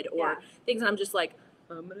COVID or things. And I'm just like,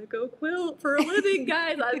 I'm going to go quilt for a living,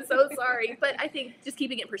 guys. I'm so sorry. But I think just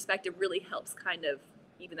keeping it in perspective really helps kind of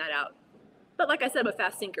even that out. But like I said, I'm a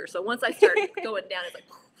fast thinker. So once I start going down, it's like,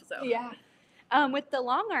 so. Yeah. With the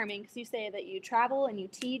long arming, because you say that you travel and you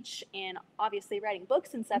teach and obviously writing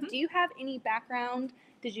books and stuff, do you have any background?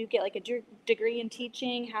 Did you get like a degree in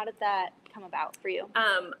teaching? How did that come about for you?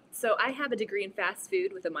 So I have a degree in fast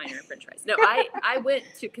food with a minor in French fries. No, I went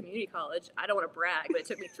to community college. I don't want to brag, but it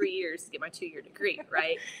took me 3 years to get my 2-year degree,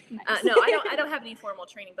 right? Nice. No, I don't have any formal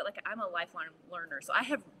training, but like I'm a lifelong learner. So I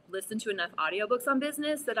have listened to enough audiobooks on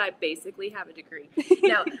business that I basically have a degree.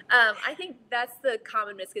 Now, I think that's the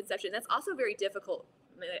common misconception. That's also very difficult,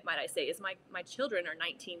 might I say, is my children are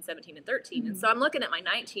 19, 17, and 13. And so I'm looking at my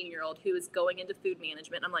 19-year-old who is going into food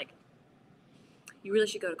management. I'm like, you really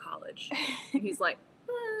should go to college. And he's like,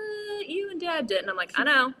 you and Dad didn't. I'm like, I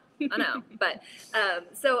know. But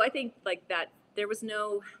so I think like that there was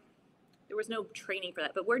no training for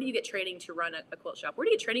that. But where do you get training to run a quilt shop? Where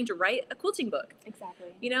do you get training to write a quilting book? Exactly.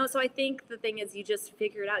 So I think the thing is you just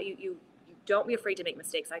figure it out. You don't be afraid to make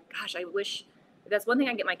mistakes. I wish that's one thing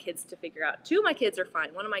I get my kids to figure out. 2 of my kids are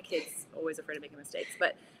fine. One of my kids always afraid of making mistakes.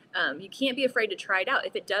 But you can't be afraid to try it out.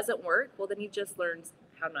 If it doesn't work, well, then you just learn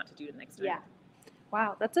how not to do it next time. Yeah.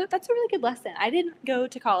 Wow, that's a really good lesson. I didn't go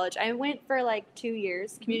to college. I went for like 2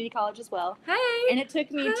 years, community college as well. Hey! And it took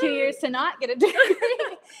me 2 years to not get a degree.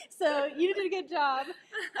 So you did a good job.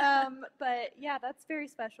 But yeah, that's very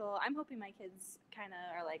special. I'm hoping my kids kind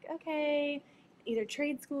of are like, okay, either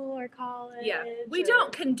trade school or college. Yeah, we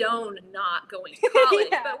don't condone not going to college,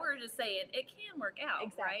 but we're just saying it can work out,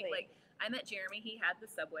 exactly. Right? Like I met Jeremy. He had the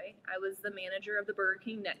Subway. I was the manager of the Burger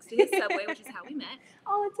King next to his Subway, which is how we met.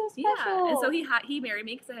 Oh, it's so special. Yeah, and so he married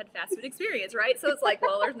me because I had fast food experience, right? So it's like,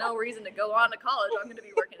 well, there's no reason to go on to college. I'm going to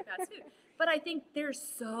be working in fast food. But I think there's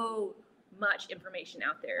so much information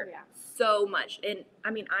out there. Oh, yeah. So much. And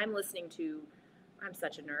I mean, I'm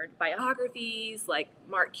such a nerd. Biographies, like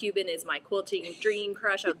Mark Cuban is my quilting dream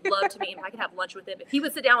crush. I would love to meet him. If I could have lunch with him. If he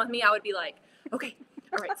would sit down with me, I would be like, okay,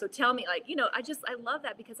 all right, so tell me, like, I love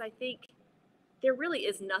that because I think there really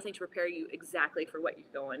is nothing to prepare you exactly for what you're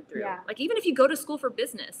going through. Yeah. Like, even if you go to school for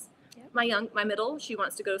business, yep. My middle, she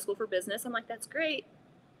wants to go to school for business. I'm like, that's great.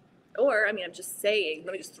 Or, I mean, I'm just saying,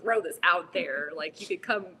 let me just throw this out there. Like, you could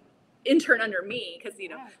come intern under me because,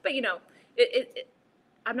 but,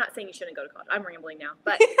 I'm not saying you shouldn't go to college. I'm rambling now.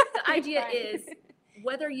 But the idea is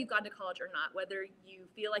whether you've gone to college or not, whether you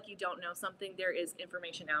feel like you don't know something, there is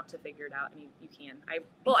information out to figure it out, and you can.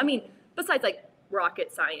 Besides like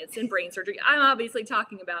rocket science and brain surgery, I'm obviously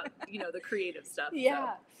talking about, the creative stuff.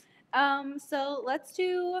 Yeah. So let's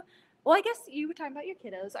well, I guess you were talking about your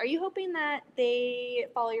kiddos. Are you hoping that they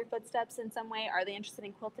follow your footsteps in some way? Are they interested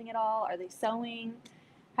in quilting at all? Are they sewing?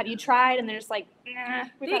 Have you tried and they're just like, nah,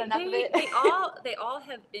 we've had enough of it? They all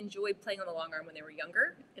have enjoyed playing on the long arm when they were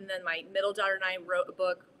younger. And then my middle daughter and I wrote the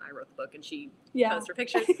book, and she posted her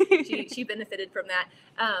pictures. She benefited from that.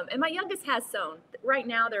 And my youngest has sewn. Right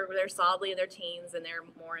now they're solidly in their teens and they're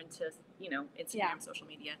more into, Instagram, social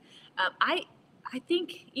media. I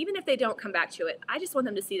think even if they don't come back to it, I just want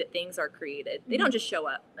them to see that things are created. They don't just show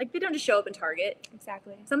up. Like, they don't just show up in Target.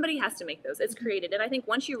 Exactly. Somebody has to make those. It's created. And I think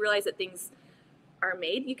once you realize that things are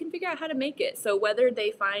made, you can figure out how to make it. So whether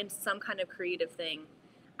they find some kind of creative thing,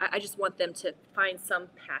 I just want them to find some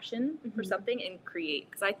passion for something and create.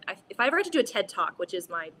 Because if I ever had to do a TED Talk, which is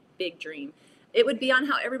my big dream, it would be on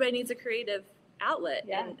how everybody needs a creative outlet.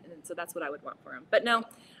 Yeah. And so that's what I would want for them. But no,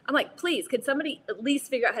 I'm like, please, could somebody at least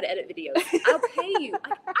figure out how to edit videos? I'll pay you.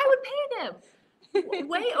 I would pay them.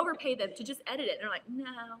 Way overpay them to just edit it. And they're like,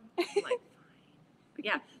 no. I'm like,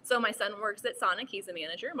 yeah. So my son works at Sonic. He's a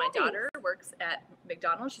manager. My daughter works at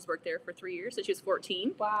McDonald's. She's worked there for 3 years since she was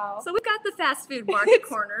 14. Wow. So we got the fast food market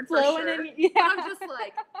cornered for sure. I'm just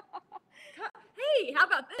like, hey, how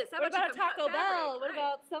about this? How about a Taco Bell? What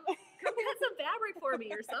about some? Come cut some fabric for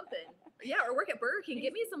me or something. Yeah, or work at Burger King.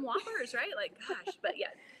 Get me some Whoppers, right? Like, gosh, but yeah,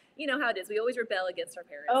 you know how it is. We always rebel against our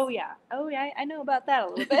parents. Oh yeah, I know about that a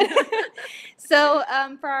little bit. So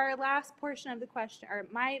for our last portion of the question, or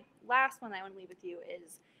my last one I want to leave with you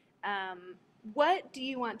is, what do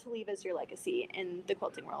you want to leave as your legacy in the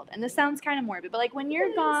quilting world? And this sounds kind of morbid, but like when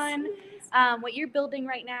you're gone, what you're building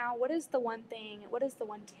right now, what is the one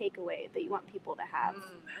takeaway that you want people to have?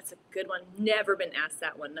 That's a good one. Never been asked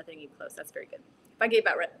that one. Nothing even close. That's very good. If I gave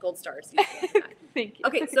out gold stars, Thank you.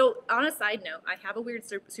 Okay, so on a side note, I have a weird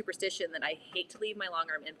superstition that I hate to leave my long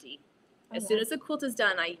arm empty. As soon as the quilt is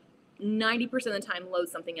done, I 90% of the time load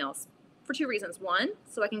something else for two reasons. One,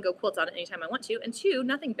 so I can go quilt on it anytime I want to. And two,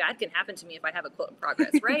 nothing bad can happen to me if I have a quilt in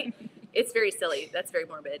progress, right? It's very silly. That's very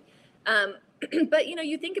morbid. But, you know,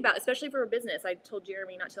 you think about, especially for a business, I told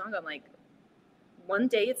Jeremy not too long ago, I'm like, one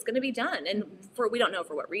day it's going to be done. And we don't know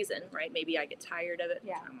for what reason, right? Maybe I get tired of it.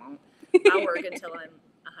 Yeah. I won't. I'll work until I'm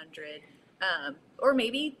 100. Or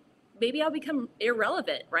maybe I'll become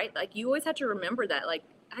irrelevant, right? Like, you always have to remember that, like,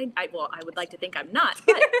 I would like to think I'm not,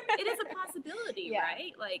 but it is a possibility,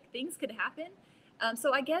 right? Like, things could happen.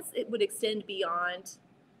 So I guess it would extend beyond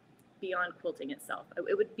quilting itself.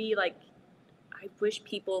 It would be like, I wish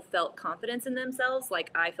people felt confidence in themselves like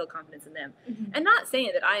I feel confidence in them. And not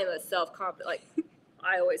saying that I am a self-confident, like,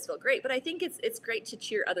 I always feel great, but I think it's great to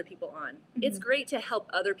cheer other people on. It's great to help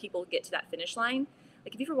other people get to that finish line.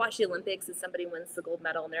 Like, if you ever watch the Olympics and somebody wins the gold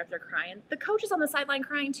medal and they're up there crying, the coach is on the sideline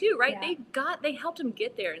crying too, right? Yeah. They helped them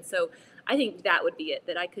get there. And so I think that would be it,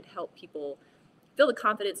 that I could help people feel the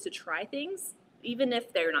confidence to try things, even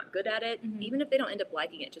if they're not good at it, even if they don't end up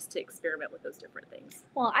liking it, just to experiment with those different things.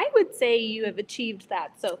 Well, I would say you have achieved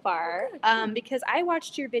that so far, because I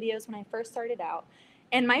watched your videos when I first started out.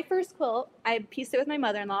 And my first quilt, I pieced it with my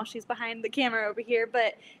mother-in-law. She's behind the camera over here,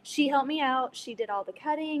 but she helped me out. She did all the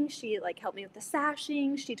cutting. She helped me with the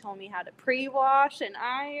sashing. She told me how to pre-wash and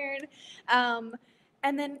iron.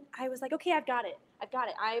 And then I was like, okay, I've got it.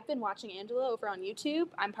 I've been watching Angela over on YouTube.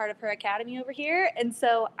 I'm part of her academy over here. And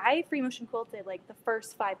so I free motion quilted like the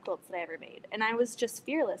first 5 quilts that I ever made. And I was just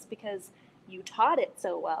fearless because you taught it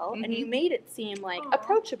so well and you made it seem like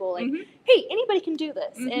approachable, like, hey, anybody can do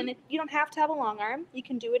this. And you don't have to have a long arm. You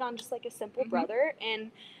can do it on just like a simple brother.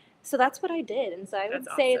 And so that's what I did. And so I would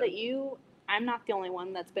say that I'm not the only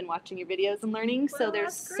one that's been watching your videos and learning. Well, so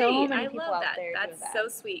there's so many people out there. That's so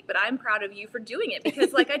sweet. But I'm proud of you for doing it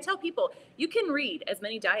because, like I tell people, you can read as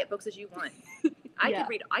many diet books as you want.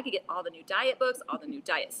 I could get all the new diet books, all the new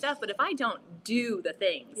diet stuff, but if I don't do the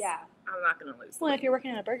things, I'm not going to lose. Well, if you're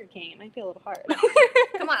working at a Burger King, it might be a little hard.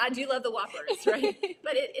 Come on, I do love the Whoppers, right?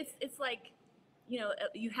 But it's like, you know,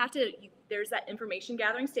 you have to. There's that information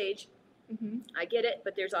gathering stage. I get it,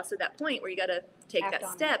 but there's also that point where you got to take that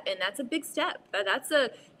step, and that's a big step. That's a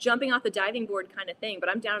jumping off the diving board kind of thing. But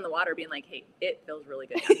I'm down in the water, being like, "Hey, it feels really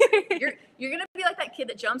good." You're gonna be like that kid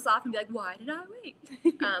that jumps off and be like, "Why did I wait?"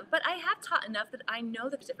 But I have taught enough that I know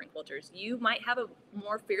there's different quilters. You might have a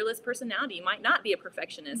more fearless personality. You might not be a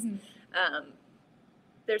perfectionist.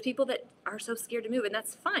 There's people that are so scared to move, and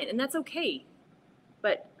that's fine, and that's okay.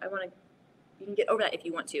 But you can get over that if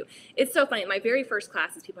you want to. It's so funny. My very first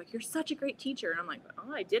class is people like, "You're such a great teacher." And I'm like,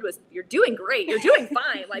 all I did was, you're doing great. You're doing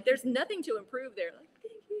fine. Like, there's nothing to improve there. Like,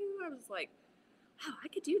 thank you. I was like, wow, I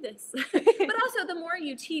could do this. But also, the more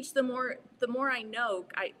you teach, the more I know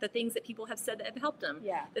the things that people have said that have helped them.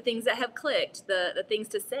 Yeah. The things that have clicked, the things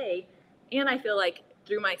to say. And I feel like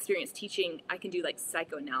through my experience teaching, I can do like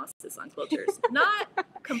psychoanalysis on quilters. Not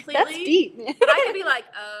completely. That's deep. But I can be like,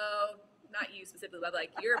 oh, not you specifically, but like,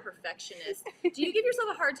 you're a perfectionist. Do you give yourself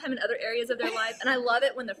a hard time in other areas of their life? And I love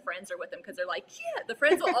it when the friends are with them because they're like, yeah, the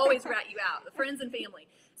friends will always rat you out, the friends and family.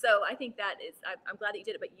 So I think that is, I'm glad that you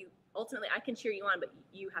did it, but you ultimately, I can cheer you on, but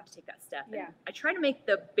you have to take that step. Yeah. And I try to make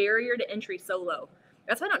the barrier to entry so low.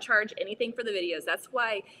 That's why I don't charge anything for the videos. That's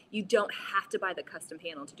why you don't have to buy the custom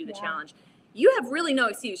panel to do the challenge. You have really no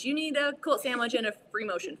excuse. You need a quilt sandwich and a free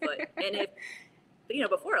motion foot. And if, you know,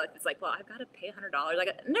 before, like, it's like, well, I've got to pay $100. Like,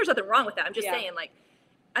 and there's nothing wrong with that. I'm just saying, like,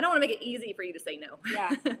 I don't want to make it easy for you to say no.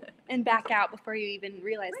 Yeah. And back out before you even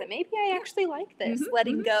realize that maybe I actually like this,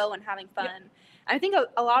 letting go and having fun. Yep. I think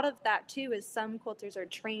a lot of that too is some quilters are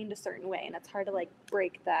trained a certain way, and it's hard to like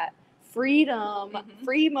break that freedom,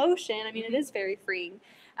 free motion. I mean, it is very freeing.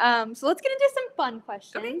 So let's get into some fun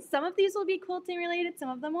questions. Okay. Some of these will be quilting related, some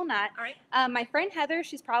of them will not. All right. My friend Heather,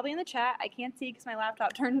 she's probably in the chat. I can't see because my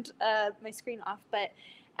laptop turned my screen off, but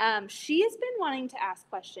she has been wanting to ask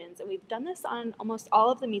questions, and we've done this on almost all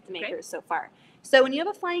of the Meet the Makers so far. So when you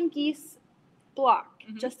have a flying geese block,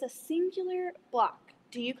 just a singular block,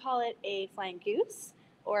 do you call it a flying goose,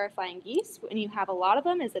 or flying geese? When you have a lot of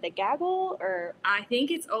them, is it a gaggle or? I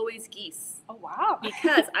think it's always geese. Oh, wow.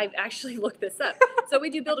 Because I've actually looked this up. So we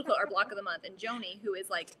do Build a Quilt, our block of the month, and Joni, who is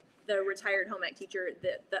like the retired home ec teacher,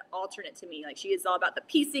 the alternate to me, like she is all about the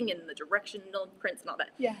piecing and the directional prints and all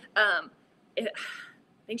that. Yeah.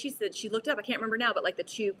 I think she said she looked up, I can't remember now, but like the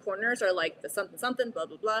two corners are like the something something blah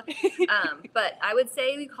blah blah. But I would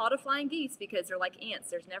say we call it a flying geese because they're like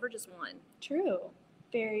ants. There's never just one. True.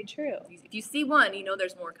 Very true. If you see one, you know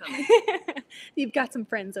there's more coming. You've got some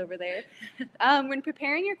friends over there. When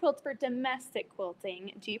preparing your quilts for domestic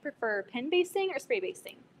quilting, do you prefer pin basting or spray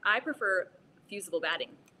basting? I prefer fusible batting.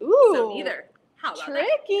 Ooh. So either. How about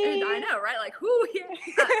tricky. That? I know, right? Like, whoo,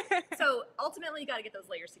 yeah. So ultimately, you got to get those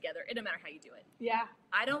layers together. It doesn't matter how you do it. Yeah.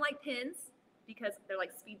 I don't like pins because they're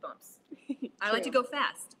like speed bumps. I like to go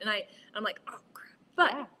fast, and I'm like, oh crap.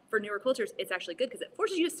 But for newer quilters, it's actually good because it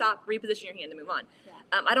forces you to stop, reposition your hand, and move on.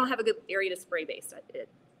 Yeah. I don't have a good area to spray baste. It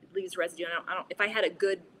leaves residue. I don't. If I had a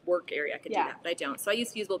good work area, I could do that, but I don't. So I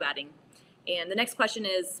use fusible batting. And the next question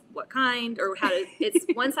is what kind or how to, it's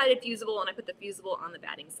one-sided fusible, and I put the fusible on the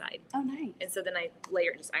batting side. Oh, nice. And so then I layer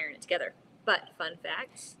it, just iron it together. But fun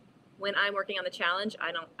fact, when I'm working on the challenge,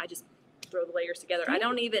 I just throw the layers together. I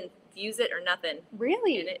don't even fuse it or nothing.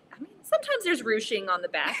 Really? And sometimes there's ruching on the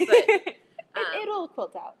back, but it'll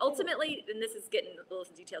quilt out. Ultimately, and this is getting a little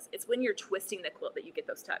into details, it's when you're twisting the quilt that you get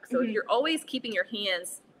those tucks. So if you're always keeping your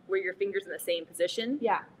hands where your fingers in the same position,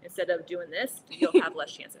 instead of doing this, you'll have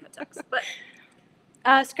less chance of head tucks.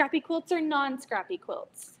 But scrappy quilts or non-scrappy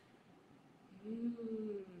quilts?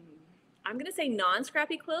 I'm gonna say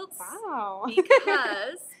non-scrappy quilts. Wow.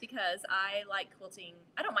 because I like quilting.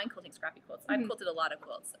 I don't mind quilting scrappy quilts. I've quilted a lot of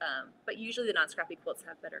quilts, but usually the non-scrappy quilts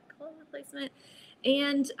have better color placement.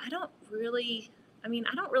 And I don't really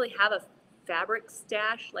have a fabric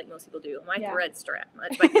stash like most people do. My thread strap.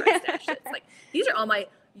 That's my thread stash. It's like these are all my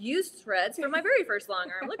used threads from my very first long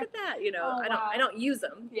arm. Look at that. I don't use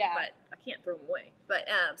them. Yeah. But I can't throw them away. But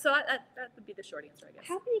so that would be the short answer, I guess.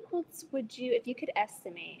 How many quilts would you, if you could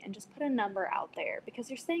estimate and just put a number out there, because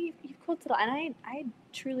you're saying you've quilted a lot, and I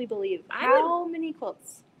truly believe. How many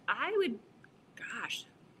quilts? I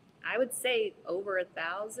would say over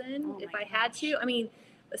 1,000 if I had to. I mean,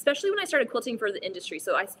 especially when I started quilting for the industry.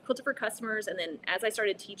 So I quilted for customers, and then as I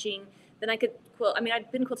started teaching, then I could quilt. I mean,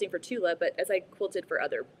 I'd been quilting for Tula, but as I quilted for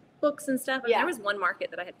other books and stuff, there was one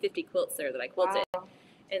market that I had 50 quilts there that I quilted. Wow.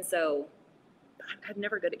 And so I'm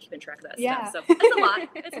never good at keeping track of that stuff. So it's a lot.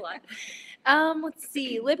 It's a lot. Let's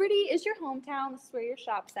see. Liberty is your hometown. This is where your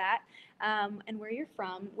shop's at, and where you're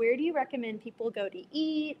from. Where do you recommend people go to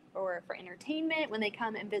eat or for entertainment when they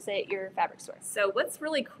come and visit your fabric store? So what's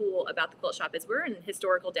really cool about the quilt shop is we're in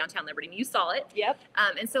historical downtown Liberty, and you saw it. Yep.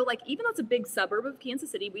 And so like even though it's a big suburb of Kansas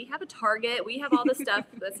City, we have a Target, we have all this stuff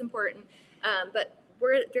that's important. But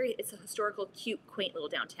it's a historical, cute, quaint little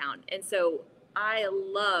downtown, and so I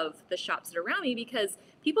love the shops that are around me because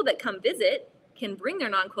people that come visit can bring their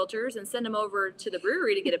non-quilters and send them over to the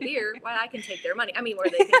brewery to get a beer while I can take their money. I mean, where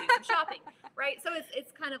they can do some shopping, right? So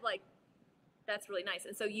it's kind of like, that's really nice.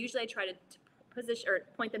 And so usually I try to position or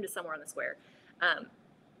point them to somewhere on the square.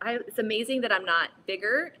 It's amazing that I'm not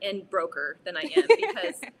bigger and broker than I am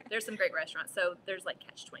because there's some great restaurants. So there's like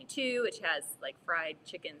Catch 22, which has like fried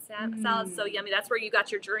chicken salad. So yummy. That's where you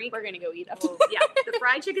got your drink. We're going to go eat. Yeah. The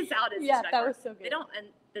fried chicken salad is that was so good. They don't, and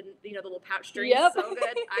the little pouch drink is so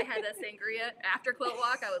good. I had a sangria after quilt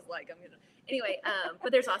walk. I was like, anyway,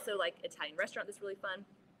 but there's also like Italian restaurant that's really fun.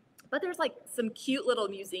 But there's like some cute little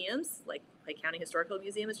museums, like County Historical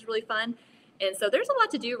Museum is really fun. And so there's a lot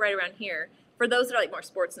to do right around here. For those that are like more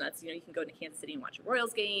sports nuts, you can go to Kansas City and watch a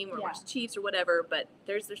Royals game or watch the Chiefs or whatever, but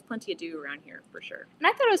there's plenty to do around here for sure. And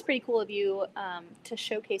I thought it was pretty cool of you to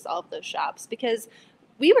showcase all of those shops because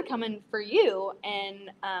we were coming for you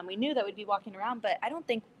and we knew that we'd be walking around, but I don't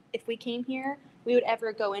think if we came here, we would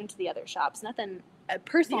ever go into the other shops. Nothing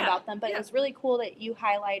personal about them, but it was really cool that you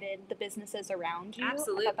highlighted the businesses around you.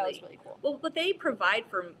 Absolutely. I thought that was really cool. Well, but they provide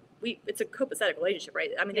it's a copacetic relationship,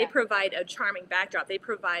 right? I mean, they provide a charming backdrop. They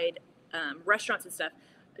provide restaurants and stuff.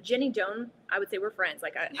 Jenny Doan, I would say we're friends.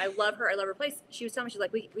 Like I love her. I love her place. She was telling me, she's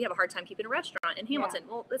like, we have a hard time keeping a restaurant in Hamilton.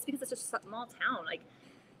 Well, that's because it's just a small town. Like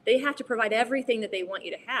they have to provide everything that they want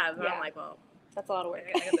you to have. And I'm like, well, that's a lot of work.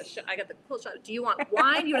 I got the quilt shop. Do you want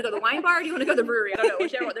wine? Do you want to go to the wine bar? Or do you want to go to the brewery? I don't know.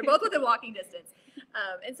 Whichever one. They're both within walking distance.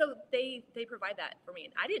 And so they provide that for me.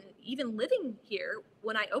 And I didn't even living here.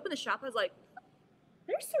 When I opened the shop, I was like,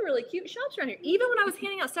 there's some really cute shops around here. Even when I was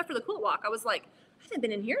handing out stuff for the quilt walk, I was like, I haven't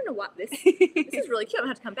been in here in a while. This is really cute. I'm gonna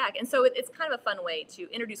have to come back. And so it's kind of a fun way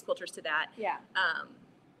to introduce quilters to that. Yeah.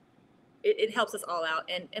 it helps us all out,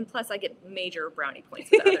 and plus I get major brownie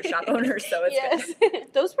points with the other shop owners, so it's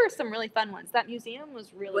good. Those were some really fun ones. That museum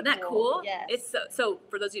was really Wasn't that cool? Yes. It's so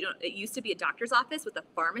for those of you who don't, it used to be a doctor's office with a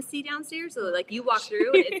pharmacy downstairs. So like you walk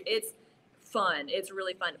through and it's fun. It's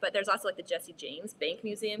really fun. But there's also like the Jesse James Bank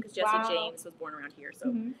Museum because Jesse James was born around here.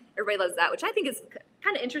 So everybody loves that, which I think is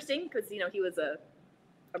kind of interesting because, he was a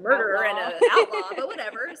murderer and an outlaw, but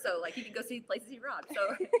whatever. So like you can go see places he robbed.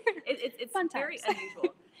 So it's Fun very times.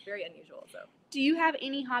 unusual. Very unusual. So Do you have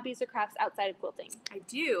any hobbies or crafts outside of quilting? I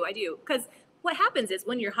do. Because what happens is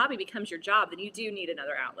when your hobby becomes your job, then you do need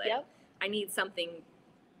another outlet. Yep. I need something,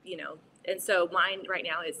 and so mine right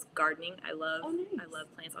now is gardening. I love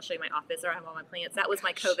plants. I'll show you my office where I have all my plants. That was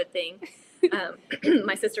my COVID thing.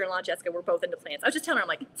 My sister-in-law, Jessica, we're both into plants. I was just telling her, I'm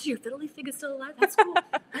like, so your fiddly fig is still alive? That's cool.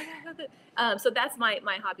 So that's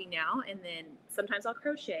my hobby now. And then sometimes I'll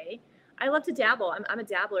crochet. I love to dabble. I'm a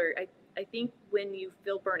dabbler. I think when you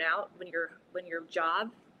feel burnout, when your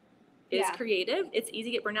job is creative, it's easy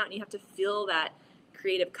to get burnt out and you have to fill that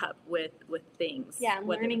creative cup with things. Yeah, and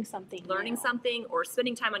learning something. Something or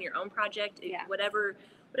spending time on your own project, whatever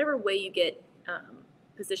way you get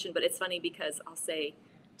positioned. But it's funny because I'll say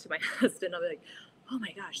to my husband, I'll be like, oh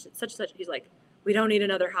my gosh, it's such. He's like, we don't need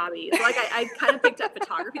another hobby. So like I kind of picked up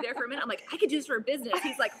photography there for a minute. I'm like, I could do this for a business.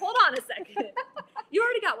 He's like, hold on a second. You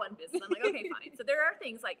already got one business. I'm like, okay, fine. So there are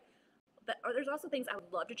things like that, or there's also things I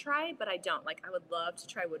would love to try, but I don't. Like I would love to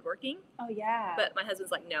try woodworking. Oh yeah. But my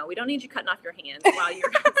husband's like, no, we don't need you cutting off your hands while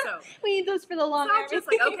you're so. We need those for the long. So I'm just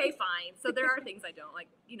like, okay, fine. So there are things I don't like,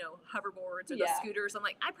 hoverboards or the scooters. I'm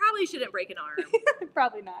like, I probably shouldn't break an arm.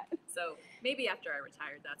 Probably not. So maybe after I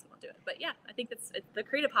retired, that's when I'll do it. But yeah, I think the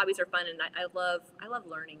creative hobbies are fun, and I love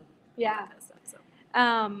learning. Yeah. All that kind of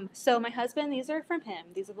stuff, So my husband, these are from him.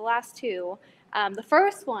 These are the last two. The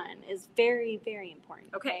first one is very, very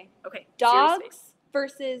important. Okay. Dogs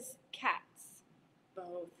versus cats.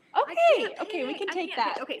 Both. Okay, we can take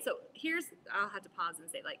that. Okay, so I'll have to pause and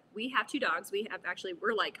say, like, we have 2 dogs.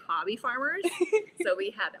 We're like hobby farmers. So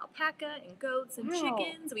we have alpaca and goats and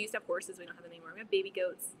chickens. We used to have horses. We don't have them anymore. We have baby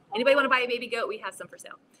goats. Anybody want to buy a baby goat? We have some for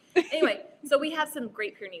sale. Anyway, so we have some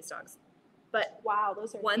Great Pyrenees dogs. But wow,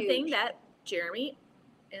 those are one huge. thing that Jeremy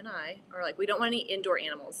and I are like, we don't want any indoor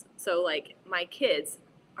animals. So like my kids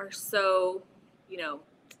are so,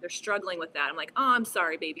 they're struggling with that. I'm like, oh, I'm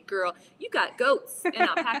sorry, baby girl. You got goats and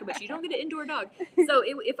alpaca, but you don't get an indoor dog. So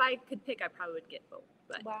if I could pick, I probably would get both.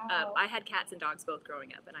 But I had cats and dogs both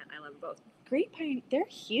growing up, and I love them both. Great Pyrenees, they're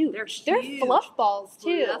huge. They're huge. They're fluff balls,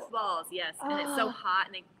 too. Fluff balls, yes. And it's so hot,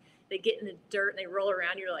 and they get in the dirt, and they roll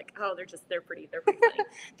around. You're like, oh, they're pretty funny.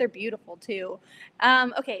 They're beautiful, too.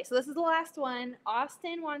 Okay, so this is the last one.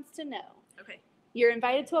 Austin wants to know. Okay. You're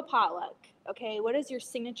invited to a potluck. Okay, what is your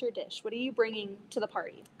signature dish? What are you bringing to the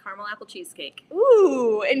party? Caramel apple cheesecake.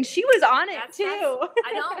 Ooh, and she was on it too.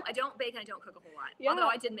 I don't bake and I don't cook a whole lot. Yeah. Although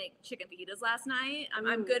I did make chicken fajitas last night.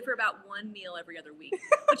 I'm good for about 1 meal every other week,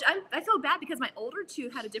 which I feel bad because my older 2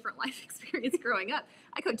 had a different life experience growing up.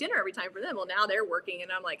 I cook dinner every time for them. Well, now they're working,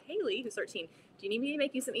 and I'm like, Haley, who's 13, do you need me to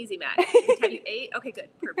make you some Easy Mac? Have you ate? Okay, good,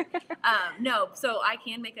 perfect. No, so I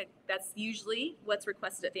can make that's usually what's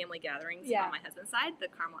requested at family gatherings on my husband's side, the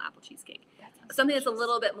caramel apple cheesecake. Something that's a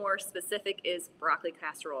little bit more specific is broccoli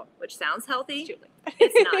casserole, which sounds healthy.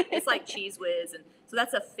 It's not. It's like Cheese Whiz, and so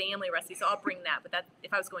that's a family recipe. So I'll bring that. But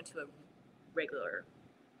if I was going to a regular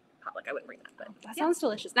potluck, I wouldn't bring that. But that sounds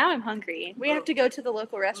delicious. Now I'm hungry. We have to go to the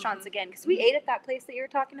local restaurants again because we ate at that place that you were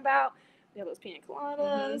talking about. We have those pina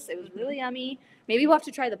coladas. It was really yummy. Maybe we'll have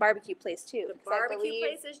to try the barbecue place too. The barbecue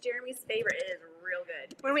place is Jeremy's favorite. It is real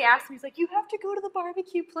good. When we asked him, he's like, "You have to go to the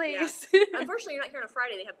barbecue place." Yeah. Unfortunately, you're not here on a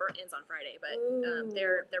Friday. They have burnt ends on Friday, but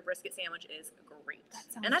their brisket sandwich is great.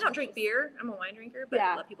 And I don't drink beer. I'm a wine drinker, but a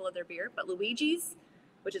lot of people love their beer. But Luigi's,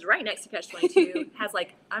 which is right next to Catch 22, has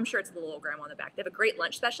I'm sure it's a little old grandma on the back. They have a great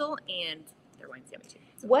lunch special, and their wine's yummy too.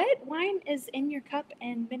 So. What wine is in your cup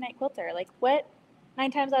in Midnight Quilter? Like what? 9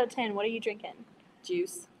 times out of 10, what are you drinking?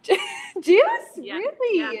 Juice. Juice? Yeah.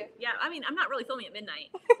 Really? Yeah. I mean, I'm not really filming at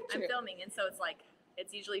midnight. I'm filming, and so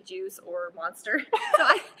it's usually juice or Monster. So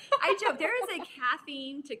I joke, there is a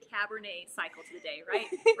caffeine to Cabernet cycle to the day, right?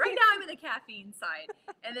 Right now I'm in the caffeine side.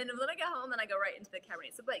 And then when I get home, then I go right into the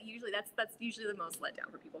Cabernet. So, but usually that's usually the most letdown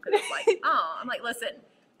for people because it's like, I'm like, listen,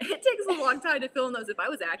 it takes a long time to film those if I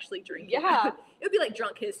was actually drinking. Yeah. It would be like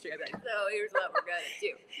drunk history. I'd be like, so here's what we're going to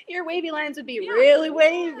do. Your wavy lines would be really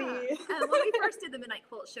wavy. Yeah. When we first did the Midnight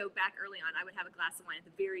Quilt show back early on, I would have a glass of wine at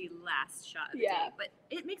the very last shot of the day. But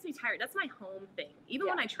it makes me tired. That's my home thing. Even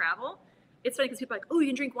when I travel, it's funny because people are like, oh, you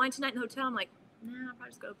can drink wine tonight in the hotel. I'm like, nah, I'll probably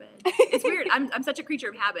just go to bed. It's weird. I'm such a creature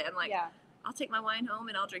of habit. I'm like, I'll take my wine home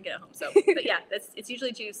and I'll drink it at home. So, but yeah, it's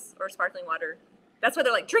usually juice or sparkling water. That's why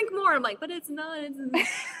they're like, drink more. I'm like, but it's not.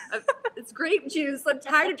 It's grape juice. I'm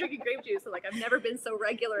tired of drinking grape juice. I'm like, I've never been so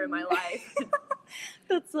regular in my life.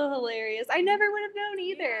 That's so hilarious. I never would have known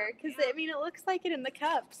either because I mean, it looks like it in the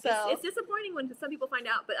cup. So it's disappointing when some people find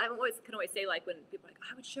out. But I can always say, like, when people are like,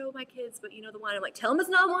 I would show my kids, but you know the wine. I'm like, tell them it's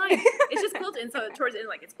not wine. It's just quilting. And so towards the end,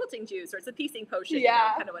 like, it's quilting juice or it's a piecing potion. You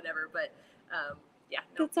know, kind of whatever. But yeah,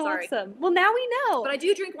 no, that's awesome. Well, now we know. But I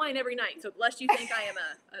do drink wine every night, so lest you think I am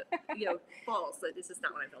a false, this is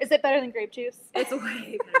not what I'm feeling. Is it better than grape juice? It's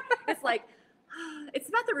way better. It's like, it's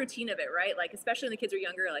about the routine of it, right? Like, especially when the kids are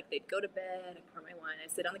younger, like, they'd go to bed, I pour my wine, I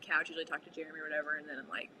sit on the couch, usually talk to Jeremy or whatever, and then I'm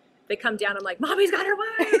like, they come down, I'm like, Mommy's got her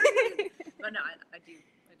wine. But no, I do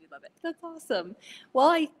love it. That's awesome. Well,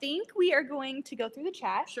 I think we are going to go through the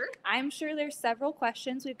chat. Sure. I'm sure there's several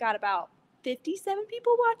questions. We've got about 57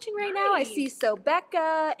 people watching right now. I see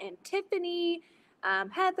Becca and Tiffany,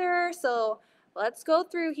 Heather. So let's go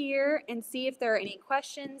through here and see if there are any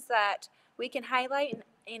questions that we can highlight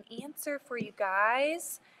and answer for you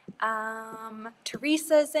guys.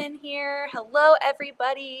 Teresa's in here. Hello,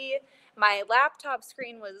 everybody. My laptop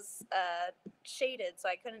screen was shaded, so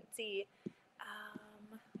I couldn't see.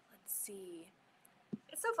 Let's see.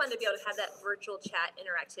 It's so fun to be able to have that virtual chat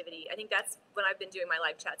interactivity. I think that's when I've been doing my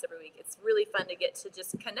live chats every week. It's really fun to get to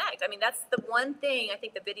just connect. I mean, that's the one thing I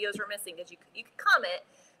think the videos were missing because you can comment,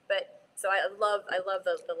 but so I love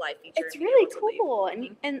the live feature. It's really cool,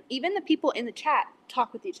 and even the people in the chat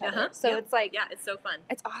talk with each other. So it's like it's so fun.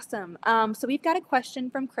 It's awesome. So we've got a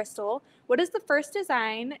question from Crystal. What is the first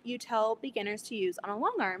design you tell beginners to use on a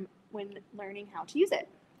long arm when learning how to use it?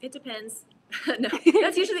 It depends. No,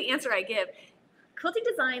 that's usually the answer I give. Quilting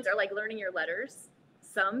designs are like learning your letters.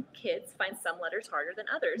 Some kids find some letters harder than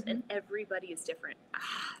others, and everybody is different.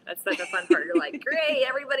 That's such a fun part. You're like, great,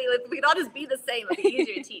 everybody, we can all just be the same. It'll be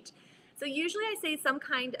easier to teach. So usually I say some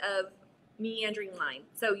kind of meandering line.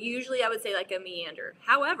 So usually I would say like a meander.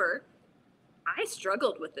 However, I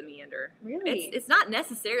struggled with the meander. Really? It's not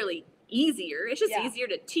necessarily easier. It's just easier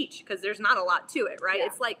to teach because there's not a lot to it, right? Yeah.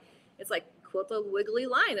 It's like quilt a wiggly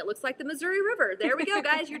line that looks like the Missouri River. There we go,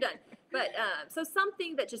 guys. You're done. But so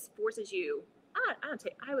something that just forces you.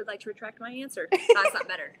 I would like to retract my answer. It's not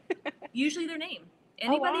better. Usually their name.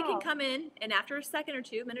 Anybody can come in, and after a minute or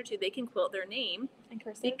two, they can quilt their name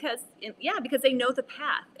because they know the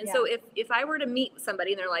path. And so if I were to meet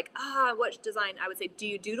somebody and they're like, what design? I would say, do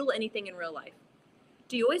you doodle anything in real life?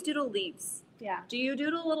 Do you always doodle leaves? Yeah. Do you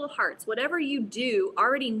doodle little hearts? Whatever you do,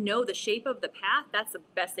 already know the shape of the path. That's the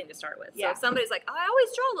best thing to start with. So if somebody's like, I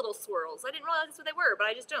always draw little swirls. I didn't realize that's what they were, but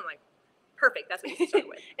I just do them. Like, perfect. That's what you should start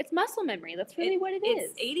with. It's muscle memory. That's really what it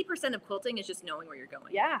is. 80% of quilting is just knowing where you're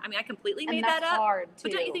going. Yeah. I mean, I completely made that up. Hard too.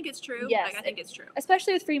 But don't you think it's true? Yes. Like, I think it's true.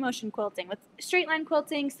 Especially with free motion quilting. With straight line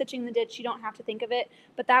quilting, stitching the ditch, you don't have to think of it.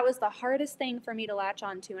 But that was the hardest thing for me to latch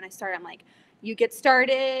on to when I started. I'm like, you get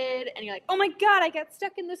started and you're like, oh my God, I got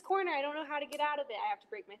stuck in this corner. I don't know how to get out of it. I have to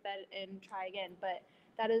break my thread and try again. But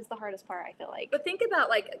that is the hardest part, I feel like. But think about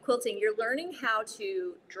like quilting. You're learning how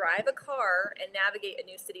to drive a car and navigate a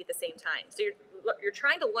new city at the same time. So you're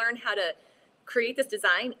trying to learn how to create this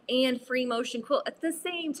design and free motion quilt at the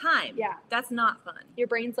same time. Yeah. That's not fun. Your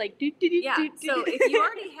brain's like, do, do, do, yeah. do, do. So if you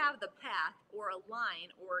already have the path or a line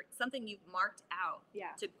or something you've marked out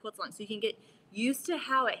to quilt along, so you can get used to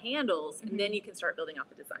how it handles, and then you can start building off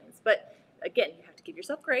the designs. But again, you have to give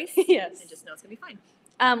yourself grace and just know it's going to be fine.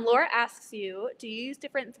 Laura asks you, do you use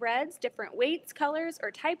different threads, different weights, colors, or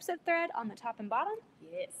types of thread on the top and bottom?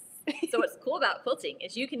 Yes. So what's cool about quilting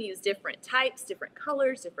is you can use different types, different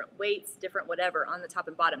colors, different weights, different whatever on the top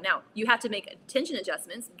and bottom. Now, you have to make tension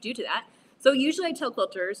adjustments due to that. So usually I tell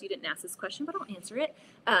quilters, you didn't ask this question, but I'll answer it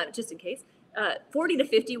just in case. 40 to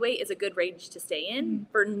 50 weight is a good range to stay in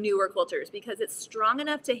for newer quilters because it's strong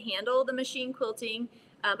enough to handle the machine quilting,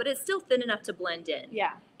 but it's still thin enough to blend in.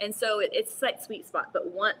 Yeah. And so it's that sweet spot.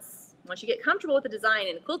 But once you get comfortable with the design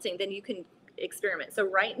and quilting, then you can experiment. So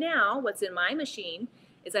right now, what's in my machine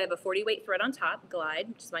is I have a 40 weight thread on top, Glide,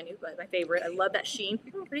 which is my favorite. I love that sheen.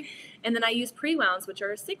 And then I use pre-wounds, which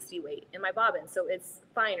are a 60 weight in my bobbin. So it's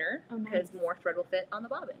finer because more thread will fit on the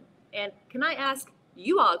bobbin. And can I ask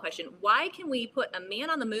you all a question? Why can we put a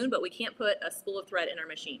man on the moon, but we can't put a spool of thread in our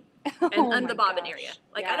machine and under the bobbin area?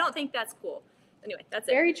 Like, I don't think that's cool. Anyway, that's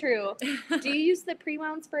it. Very true. Do you use the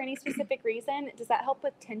pre-wounds for any specific reason? Does that help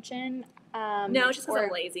with tension? No, it's just because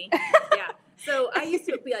I'm lazy. Yeah. So I used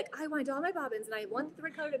to be like, I want all my bobbins and I want the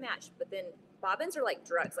thread color to match. But then bobbins are like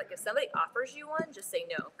drugs. Like if somebody offers you one, just say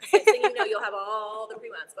no. Because next thing you know, you'll have all the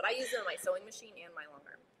pre-wounds. But I use them on my sewing machine and my long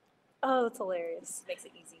arm. Oh, that's hilarious. Makes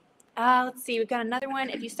it easy. Let's see. We've got another one.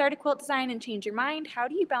 If you start a quilt design and change your mind, how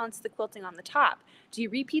do you balance the quilting on the top? Do you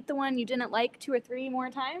repeat the one you didn't like 2 or 3 more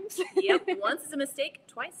times? Yep. Once is a mistake,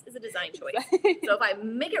 twice is a design choice. So if I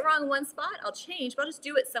make it wrong in one spot, I'll change, but I'll just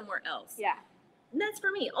do it somewhere else. Yeah. And that's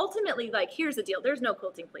for me. Ultimately, like, here's the deal. There's no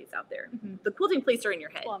quilting plates out there. Mm-hmm. The quilting plates are in your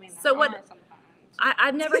head. Well, I mean, so what?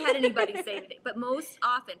 I've never had anybody say anything, but most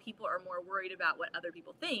often people are more worried about what other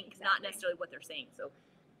people think, exactly. Not necessarily what they're saying. So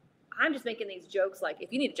I'm just making these jokes like,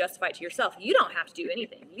 if you need to justify it to yourself, you don't have to do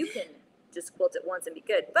anything. You can just quilt it once and be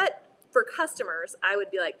good. But for customers, I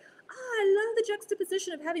would be like, oh, I love the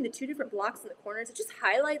juxtaposition of having the 2 different blocks in the corners. It just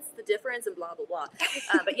highlights the difference and blah, blah, blah.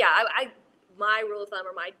 But yeah, my rule of thumb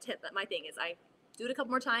or my thing is I do it a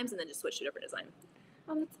couple more times and then just switch to a different design.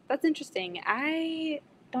 Oh, that's interesting. I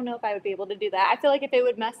don't know if I would be able to do that. I feel like if it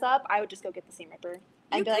would mess up, I would just go get the seam ripper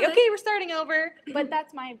and be like, okay, we're starting over. But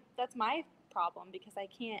that's my problem because I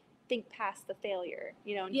can't think past the failure,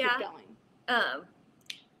 and keep going.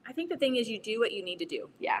 I think the thing is you do what you need to do.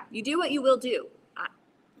 Yeah. You do what you will do.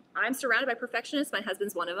 I'm surrounded by perfectionists. My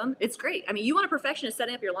husband's one of them. It's great. I mean, you want a perfectionist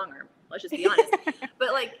setting up your long arm. Let's just be honest.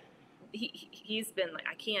 But like, he's been like,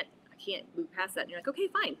 I can't move past that. And you're like, okay,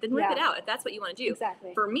 fine. Then rip it out if that's what you want to do.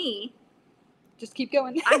 Exactly. For me, just keep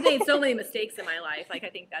going. I've made so many mistakes in my life. Like, I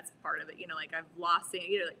think that's part of it. Like I've lost things.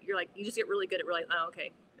 You're like, you just get really good at realizing, oh,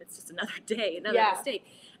 okay, it's just another day, another mistake.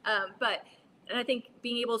 And I think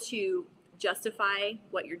being able to justify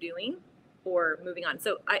what you're doing or moving on.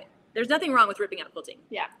 So there's nothing wrong with ripping out quilting.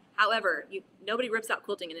 Yeah. However, nobody rips out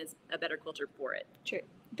quilting and is a better quilter for it. True.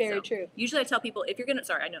 Very true. Usually I tell people, if you're going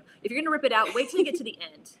to rip it out, wait till you get to the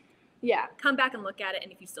end. Yeah. Come back and look at it.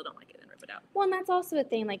 And if you still don't like it, then rip it out. Well, and that's also a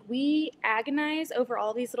thing. Like, we agonize over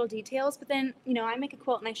all these little details, but then, I make a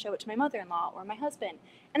quilt and I show it to my mother-in-law or my husband.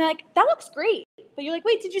 And they're like, that looks great. But you're like,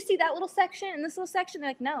 wait, did you see that little section and this little section? They're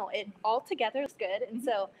like, no, it all together is good. And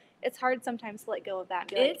so it's hard sometimes to let go of that. And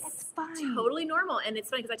be like, it's fine. Totally normal. And it's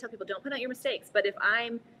funny because I tell people, don't put out your mistakes. But if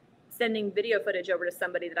I'm sending video footage over to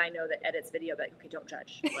somebody that I know that edits video, like, okay, don't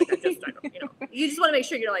judge. Like, I don't, you just want to make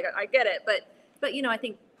sure you're like, I get it. But I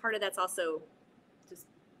think part of that's also just,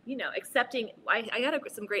 accepting. I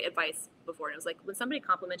got some great advice before, and it was like, when somebody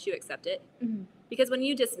compliments you, accept it. Mm-hmm. Because when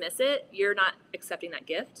you dismiss it, you're not accepting that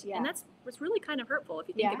gift. Yeah. And that's really kind of hurtful if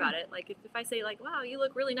you think about it. Like, if I say, like, wow, you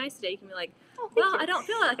look really nice today, you can be like, well, I don't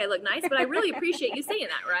feel like I look nice, but I really appreciate you saying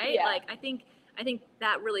that, right? Yeah. Like, I think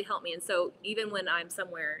that really helped me. And so even when I'm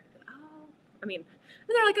somewhere, and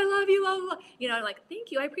they're like, I love you, blah, blah, blah. I'm like,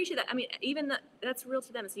 thank you, I appreciate that. I mean, even that's real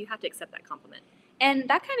to them, so you have to accept that compliment. And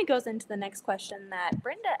that kind of goes into the next question that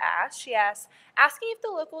Brenda asked. She asked, asking if the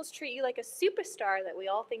locals treat you like a superstar that we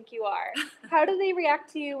all think you are. How do they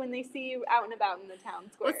react to you when they see you out and about in the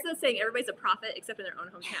town square? What's the saying? Everybody's a prophet except in their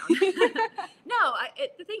own hometown. No,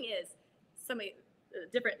 the thing is, so many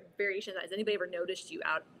different variations. Has anybody ever noticed you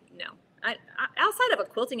out? No. Outside of a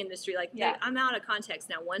quilting industry, I'm out of context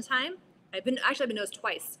now. One time, I've been noticed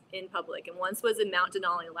twice in public, and once was in Mount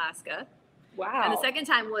Denali, Alaska. Wow. And the second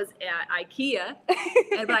time was at IKEA,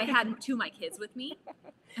 but I had 2 of my kids with me,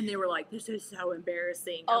 and they were like, this is so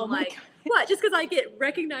embarrassing. Oh, I'm like, what? Just because I get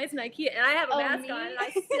recognized in IKEA, and I have a mask on, and I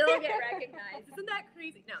still get recognized. Isn't that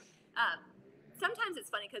crazy? No. Sometimes it's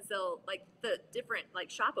funny because they'll, like, the different, like,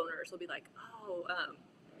 shop owners will be like, oh,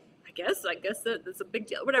 I guess that's a big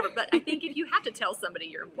deal, whatever. But I think if you have to tell somebody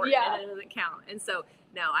you're important, it doesn't count. And so,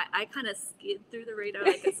 no, I kind of skid through the radar.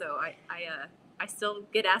 So I still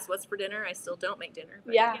get asked what's for dinner. I still don't make dinner.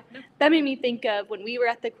 But no. That made me think of when we were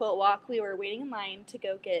at the Quilt Walk, we were waiting in line to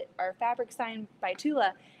go get our fabric signed by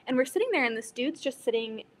Tula. And we're sitting there, and this dude's just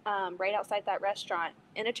sitting right outside that restaurant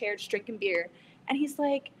in a chair just drinking beer. And he's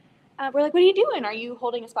like, we're like, what are you doing? Are you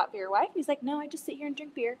holding a spot for your wife? And he's like, no, I just sit here and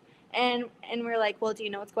drink beer. And we're like, well, do you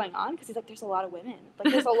know what's going on? Because he's like, there's a lot of women.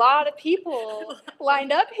 Like, there's a lot of people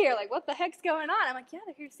lined up here. Like, what the heck's going on? I'm like, yeah,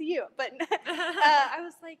 they're here to see you. But I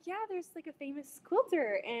was like, yeah, there's like a famous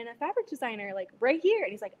quilter and a fabric designer like right here.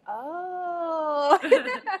 And he's like, oh.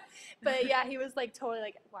 But yeah, he was like totally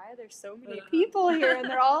like, why are there so many people here? And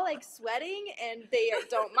they're all like sweating and they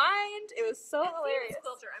don't mind. It was so hilarious.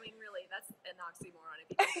 Quilter. I mean, really, that's an oxymoron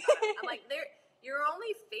if you think about it. I'm like, you're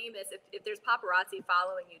only famous if there's paparazzi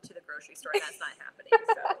following you to the grocery store, and that's not happening.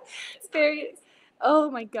 So it's very. Oh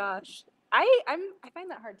my gosh, I find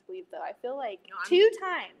that hard to believe though. I feel like two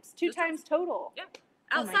times total. Yeah,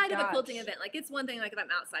 outside of a quilting event, like it's one thing. Like if I'm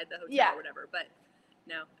outside the hotel or whatever, but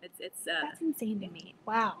no, it's. That's insane to me.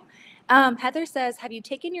 Wow. Heather says, have you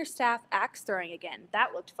taken your staff axe throwing again?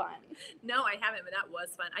 That looked fun. No, I haven't, but that was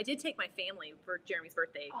fun. I did take my family for Jeremy's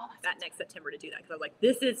birthday that next September to do that because I was like,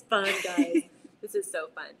 this is fun, guys. This is so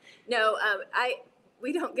fun. No,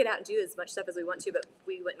 we don't get out and do as much stuff as we want to, but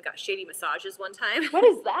we went and got shady massages one time. What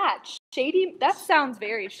is that? Shady? That sounds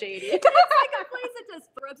very shady. It's like a place that does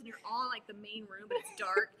rubs and you're all in like the main room, but it's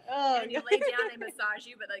dark. Oh, and you lay down, they massage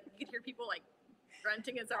you, but like you can hear people like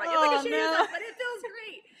grunting and stuff. Like, it's like a shady massage, but it feels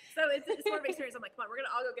great. So it's more of an experience. I'm like, come on, we're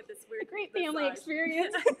gonna all go get this weird great family massage.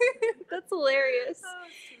 experience. That's hilarious. Oh,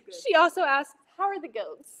 it's too good. She also asked, how are the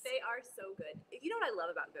goats? They are so good. You know what I love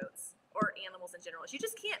about goats or animals in general is you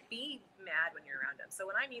just can't be mad when you're around them. So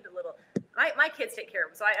when I need a little, my kids take care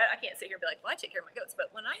of them, so I can't sit here and be like, well, I take care of my goats.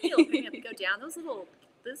 But when I feel we have to go down, those little,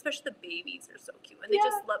 especially the babies, are so cute, and they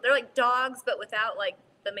just love. They're like dogs, but without like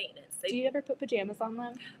the maintenance. Do you ever put pajamas on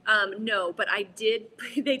them? No, but I did.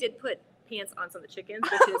 They did put pants on some of the chickens,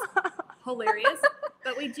 which is hilarious.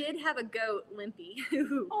 But we did have a goat, Limpy,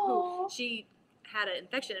 who she had an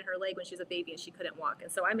infection in her leg when she was a baby and she couldn't walk,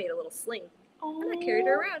 and so I made a little sling and I carried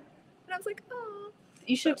her around. And I was like, oh.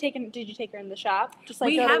 You should have taken. Did you take her in the shop? Just like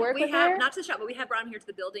we go have, to work we with have her? not to the shop, but we have brought them here to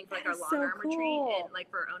the building for like our long arm retreat and like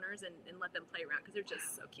for our owners and let them play around because they're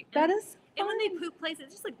just so cute. That is. And when they poop places,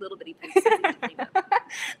 it's just like little bitty poops. To clean up.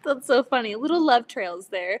 That's so funny. Little love trails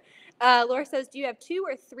there. Laura says, do you have 2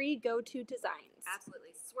 or 3 go-to designs? Absolutely.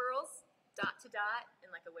 Swirls, dot to dot,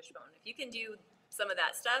 and like a wishbone. If you can do some of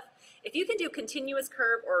that stuff, if you can do continuous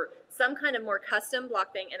curve or some kind of more custom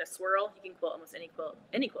block thing and a swirl, you can quilt almost any quilt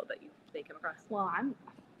that they come across. Well, I'm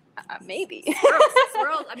maybe.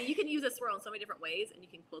 Swirls. I mean, you can use a swirl in so many different ways, and you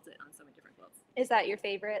can quilt it on so many different quilts. Is that your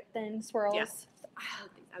favorite then, swirls? Yes.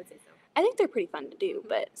 I would say so. I think they're pretty fun to do,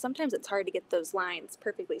 but sometimes it's hard to get those lines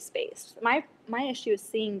perfectly spaced. My issue is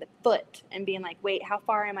seeing the foot and being like, wait, how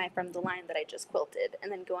far am I from the line that I just quilted?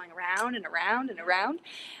 And then going around and around and around.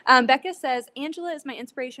 Becca says, Angela is my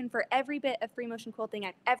inspiration for every bit of free motion quilting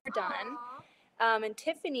I've ever done. And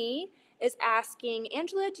Tiffany is asking,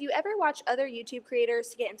 Angela, do you ever watch other YouTube creators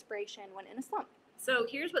to get inspiration when in a slump? So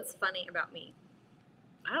here's what's funny about me.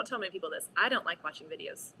 I don't tell many people this. I don't like watching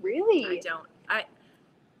videos. Really? I don't.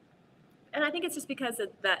 And I think it's just because of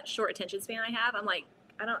that short attention span I have. I'm like,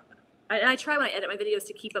 I try when I edit my videos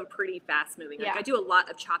to keep them pretty fast moving. Like I do a lot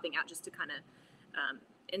of chopping out just to kind of,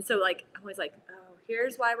 and so like, I'm always like, oh,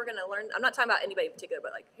 here's why we're going to learn. I'm not talking about anybody in particular,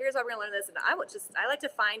 but like, here's why we're going to learn this. And I like to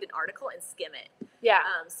find an article and skim it. Yeah.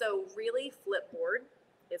 So really Flipboard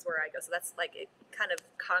is where I go. So that's like, it kind of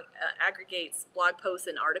aggregates blog posts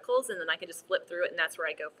and articles, and then I can just flip through it. And that's where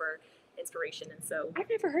I go for inspiration. And so I've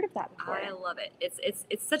never heard of that before. I love it.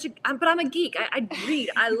 It's such a, but I'm a geek. I read.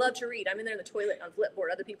 I love to read. I'm in there in the toilet on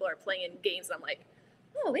Flipboard. Other people are playing games, and I'm like,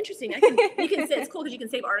 oh, interesting. It's cool because you can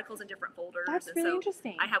save articles in different folders. That's and really so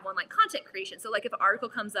interesting. I have one like content creation. So like if an article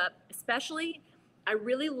comes up, especially, I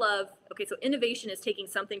really love, so innovation is taking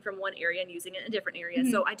something from one area and using it in a different area.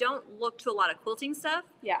 Mm-hmm. So I don't look to a lot of quilting stuff.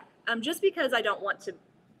 Yeah. Just because I don't want to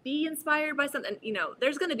be inspired by something,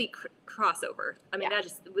 there's going to be crossover. I mean,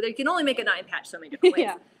 they can only make a 9-patch so many different ways.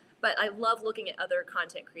 But I love looking at other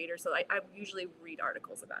content creators, so I usually read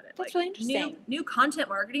articles about it. That's really interesting. New content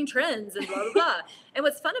marketing trends and blah, blah, blah. And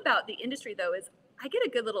what's fun about the industry, though, is I get a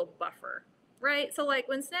good little buffer, right? So, like,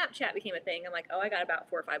 when Snapchat became a thing, I'm like, oh, I got about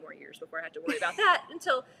 4 or 5 more years before I have to worry about that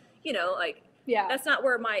until, that's not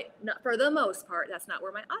where for the most part, that's not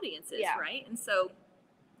where my audience is, right? And so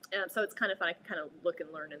it's kind of fun. I can kind of look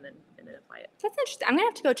and learn and then apply it. That's interesting. I'm going to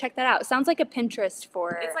have to go check that out. It sounds like a Pinterest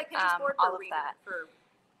for It's like Pinterest board all of that. For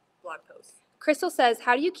blog posts. Crystal says,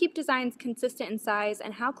 how do you keep designs consistent in size,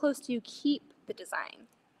 and how close do you keep the design?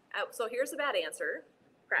 So here's the bad answer.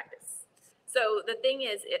 Practice. So the thing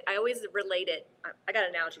is, I always relate it. I got an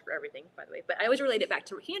analogy for everything, by the way, but I always relate it back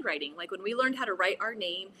to handwriting. Like when we learned how to write our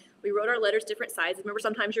name, we wrote our letters different sizes. Remember,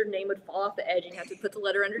 sometimes your name would fall off the edge and you have to put the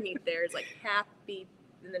letter underneath there. It's like happy,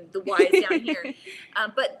 and then the Y is down here.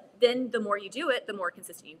 But then the more you do it, the more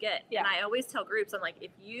consistent you get. Yeah. And I always tell groups, I'm like,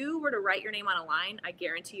 if you were to write your name on a line, I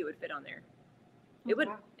guarantee it would fit on there. It would.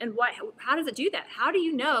 And how does it do that? How do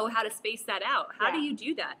you know how to space that out? How do you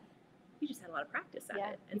do that? You just had a lot of practice at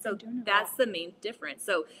it. And so that's the main difference.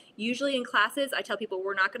 So usually in classes, I tell people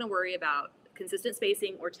we're not going to worry about consistent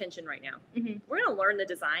spacing or tension right now. Mm-hmm. We're going to learn the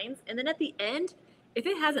designs. And then at the end, if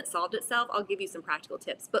it hasn't solved itself, I'll give you some practical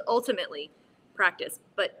tips. But ultimately, practice.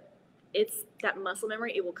 But it's that muscle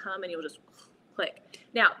memory. It will come and you'll just click.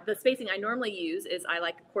 Now, the spacing I normally use is I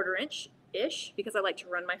like 1/4 inch-ish because I like to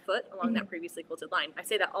run my foot along that previously quilted line. I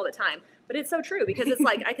say that all the time, but it's so true because it's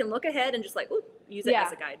like I can look ahead and just like use it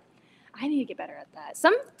as a guide. I need to get better at that.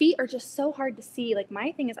 Some feet are just so hard to see. Like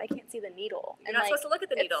my thing is I can't see the needle. You're not supposed to look at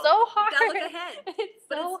the needle. It's so hard. You gotta look ahead. It's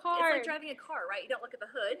so hard. It's like driving a car, right? You don't look at the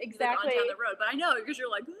hood. Exactly. You look on down the road. But I know because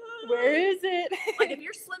you're like, where is it? Like if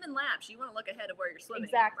you're swimming laps, you want to look ahead of where you're swimming.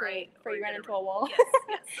 Exactly. Right? Before you run into a wall. Yes,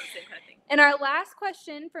 so same kind of thing. And our last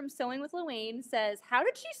question from Sewing with Luane says, how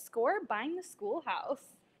did she score buying the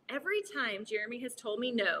schoolhouse? Every time Jeremy has told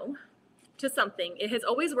me no to something, it has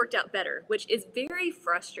always worked out better, which is very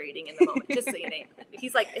frustrating in the moment. Just so you know,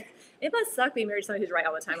 he's like, it must suck being married to somebody who's right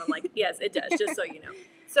all the time. I'm like, yes, it does. Just so you know.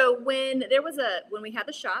 So when we had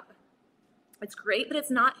the shop, it's great, but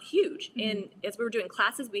it's not huge. Mm-hmm. And as we were doing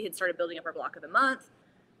classes, we had started building up our block of the month.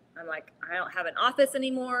 I'm like, I don't have an office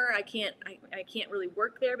anymore. I can't really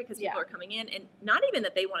work there because people are coming in, and not even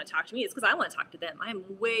that they want to talk to me. It's because I want to talk to them. I'm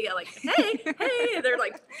way like, hey, they're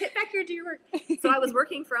like, get back here, do your work. So I was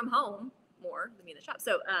working from home more than me in the shop.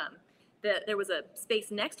 So there was a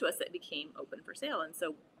space next to us that became open for sale, and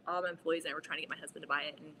so all my employees and I were trying to get my husband to buy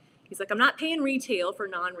it, and he's like, I'm not paying retail for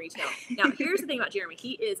non-retail. Now, here's the thing about Jeremy.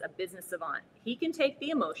 He is a business savant. He can take the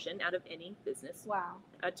emotion out of any business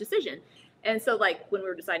decision. And so, like, when we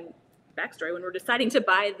were deciding to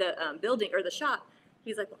buy the building or the shop,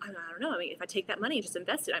 he's like, well, I don't know. I mean, if I take that money and just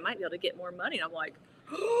invest it, I might be able to get more money. And I'm like,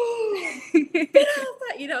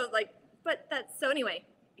 but that's, so anyway,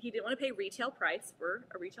 he didn't want to pay retail price for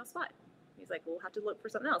a retail spot. He's like, we'll have to look for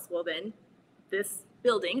something else. Well, then this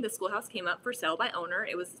building, the schoolhouse, came up for sale by owner.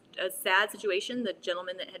 It was a sad situation. The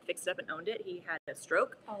gentleman that had fixed it up and owned it, he had a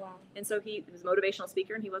stroke. Oh, wow. And so he was a motivational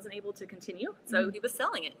speaker and he wasn't able to continue. So he was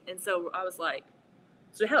selling it. And so I was like,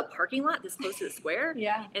 so we have a parking lot this close to the square.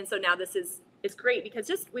 Yeah. And so now it's great because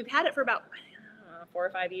we've had it for about 4 or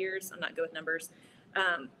 5 years. I'm not good with numbers.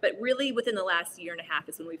 But really within the last year and a half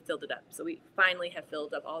is when we've filled it up. So we finally have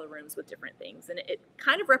filled up all the rooms with different things. And it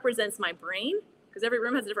kind of represents my brain, because every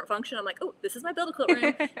room has a different function. I'm like, oh, this is my build-a-quilt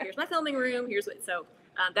room. Here's my filming room. So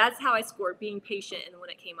that's how I scored being patient and when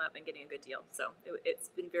it came up and getting a good deal. So it's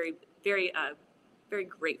been very, very, very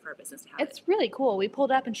great for our business to have. It's really cool. We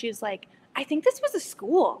pulled up and she was like, I think this was a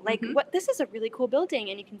school. Like, this is a really cool building.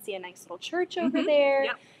 And you can see a nice little church over there.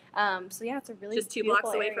 Yep. So yeah, it's a really just 2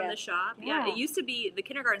 blocks away from the shop. Yeah, it used to be the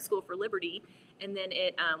kindergarten school for Liberty, and then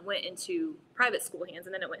it went into private school hands,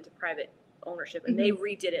 and then it went into private ownership, and they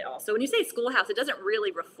redid it all. So when you say schoolhouse, it doesn't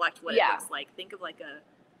really reflect what it looks like. Think of like a,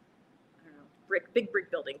 I don't know, big brick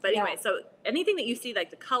building. But anyway, so anything that you see, like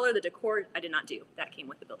the color, the decor, I did not do. That came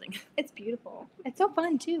with the building. It's beautiful. It's so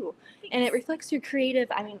fun too. Thanks. And it reflects your creative,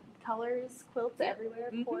 colors, quilts everywhere,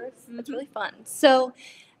 of course. It's really fun. So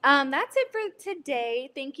that's it for today.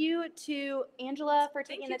 Thank you to Angela for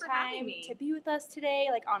taking the time to be with us today.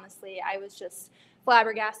 Like, honestly, I was just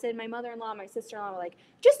flabbergasted. My mother-in-law, my sister-in-law were like,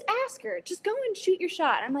 just ask her. Just go and shoot your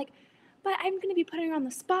shot. And I'm like, but I'm going to be putting her on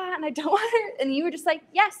the spot and I don't want her. And you were just like,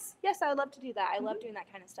 yes, I would love to do that. I love doing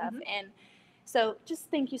that kind of stuff. And so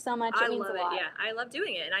just thank you so much. It means a lot. Yeah, I love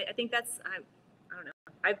doing it. And I think that's, I don't know,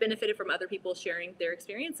 I've benefited from other people sharing their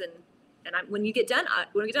experience, and when you get done, I'm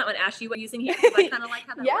going to ask you what you're using here, because I kind of like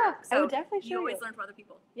how that works. So I would definitely show you. You always learn from other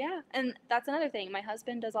people. Yeah, and that's another thing. My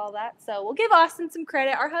husband does all that, so we'll give Austin some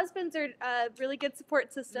credit. Our husbands are a really good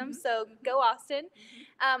support system, so go Austin.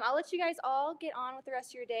 I'll let you guys all get on with the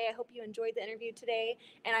rest of your day. I hope you enjoyed the interview today,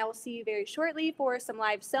 and I will see you very shortly for some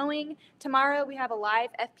live sewing. Tomorrow we have a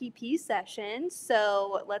live FPP session,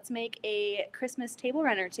 so let's make a Christmas table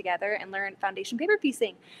runner together and learn foundation paper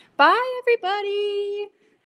piecing. Bye, everybody!